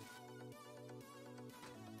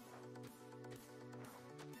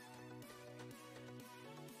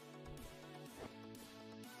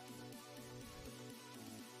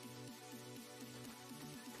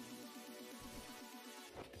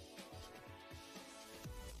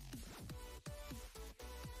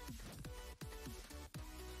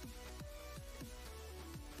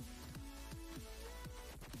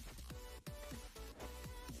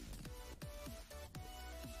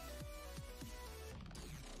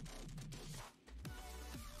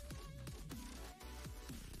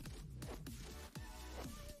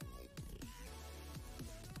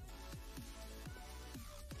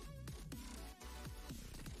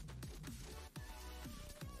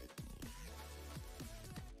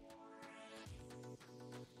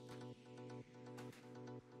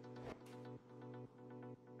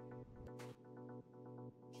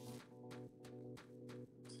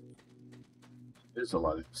 There's a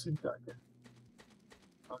lot of these things out there.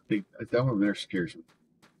 I think that one over there scares me.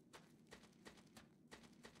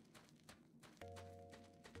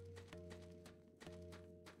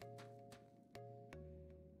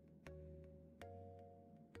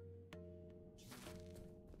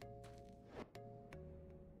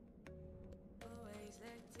 Always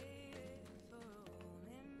look to you for a warm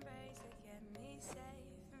embrace that kept me safe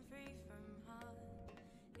and free from harm.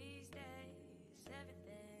 These days,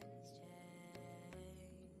 everything's changed.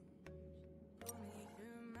 Pull me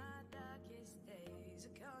through my darkest days, a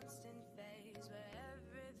constant phase where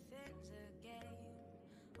everything's a game.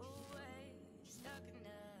 Always stuck in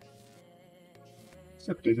the day.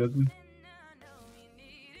 Except it doesn't.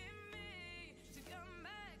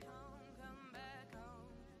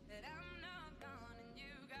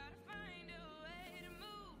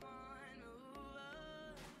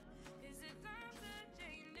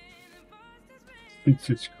 It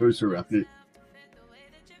just goes around it.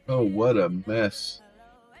 Oh, what a mess.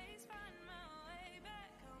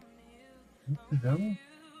 What the hell?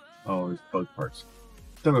 Oh, there's bug parts.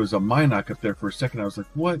 I thought it was a Minoc up there for a second. I was like,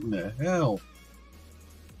 what in the hell?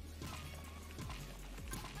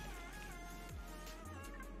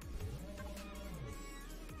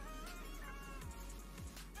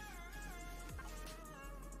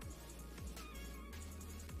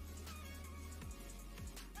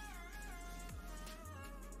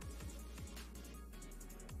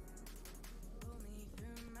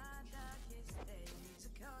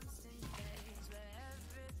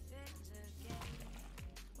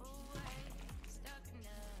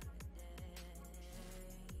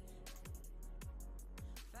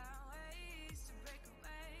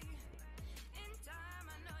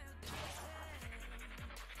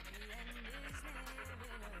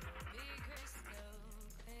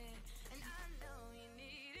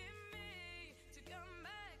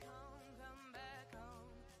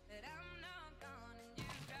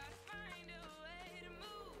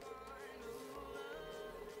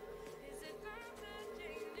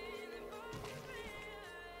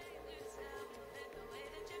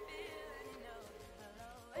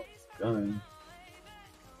 done.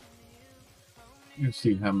 You can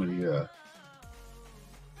see how many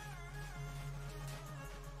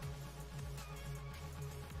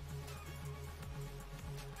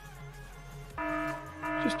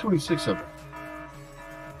just 26 of them.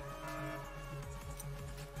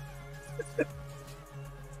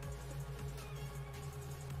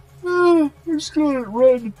 I'm just gonna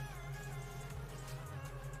run.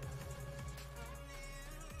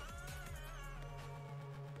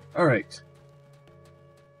 All right.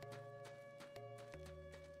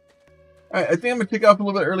 All right. I think I'm gonna kick off a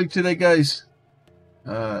little bit early today, guys.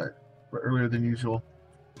 Earlier than usual.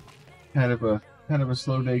 Kind of a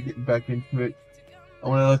slow day getting back into it. I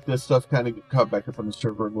want to let this stuff kind of get caught back up on the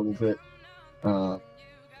server a little bit. Kind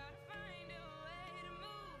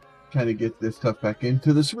of get this stuff back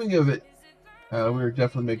into the swing of it. We're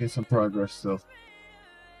definitely making some progress, so.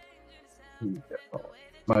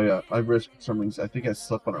 My wrist, for some reason, I think I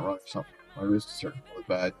slept on it wrong or something. My wrist is starting really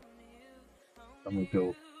bad. I'm going to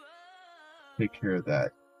go take care of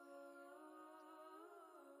that.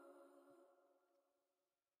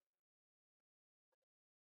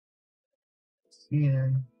 Yeah.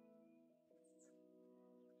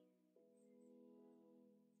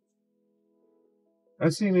 I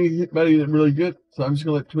see anybody that really good, so I'm just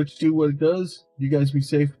going to let Twitch do what it does. You guys be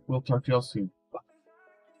safe. We'll talk to y'all soon.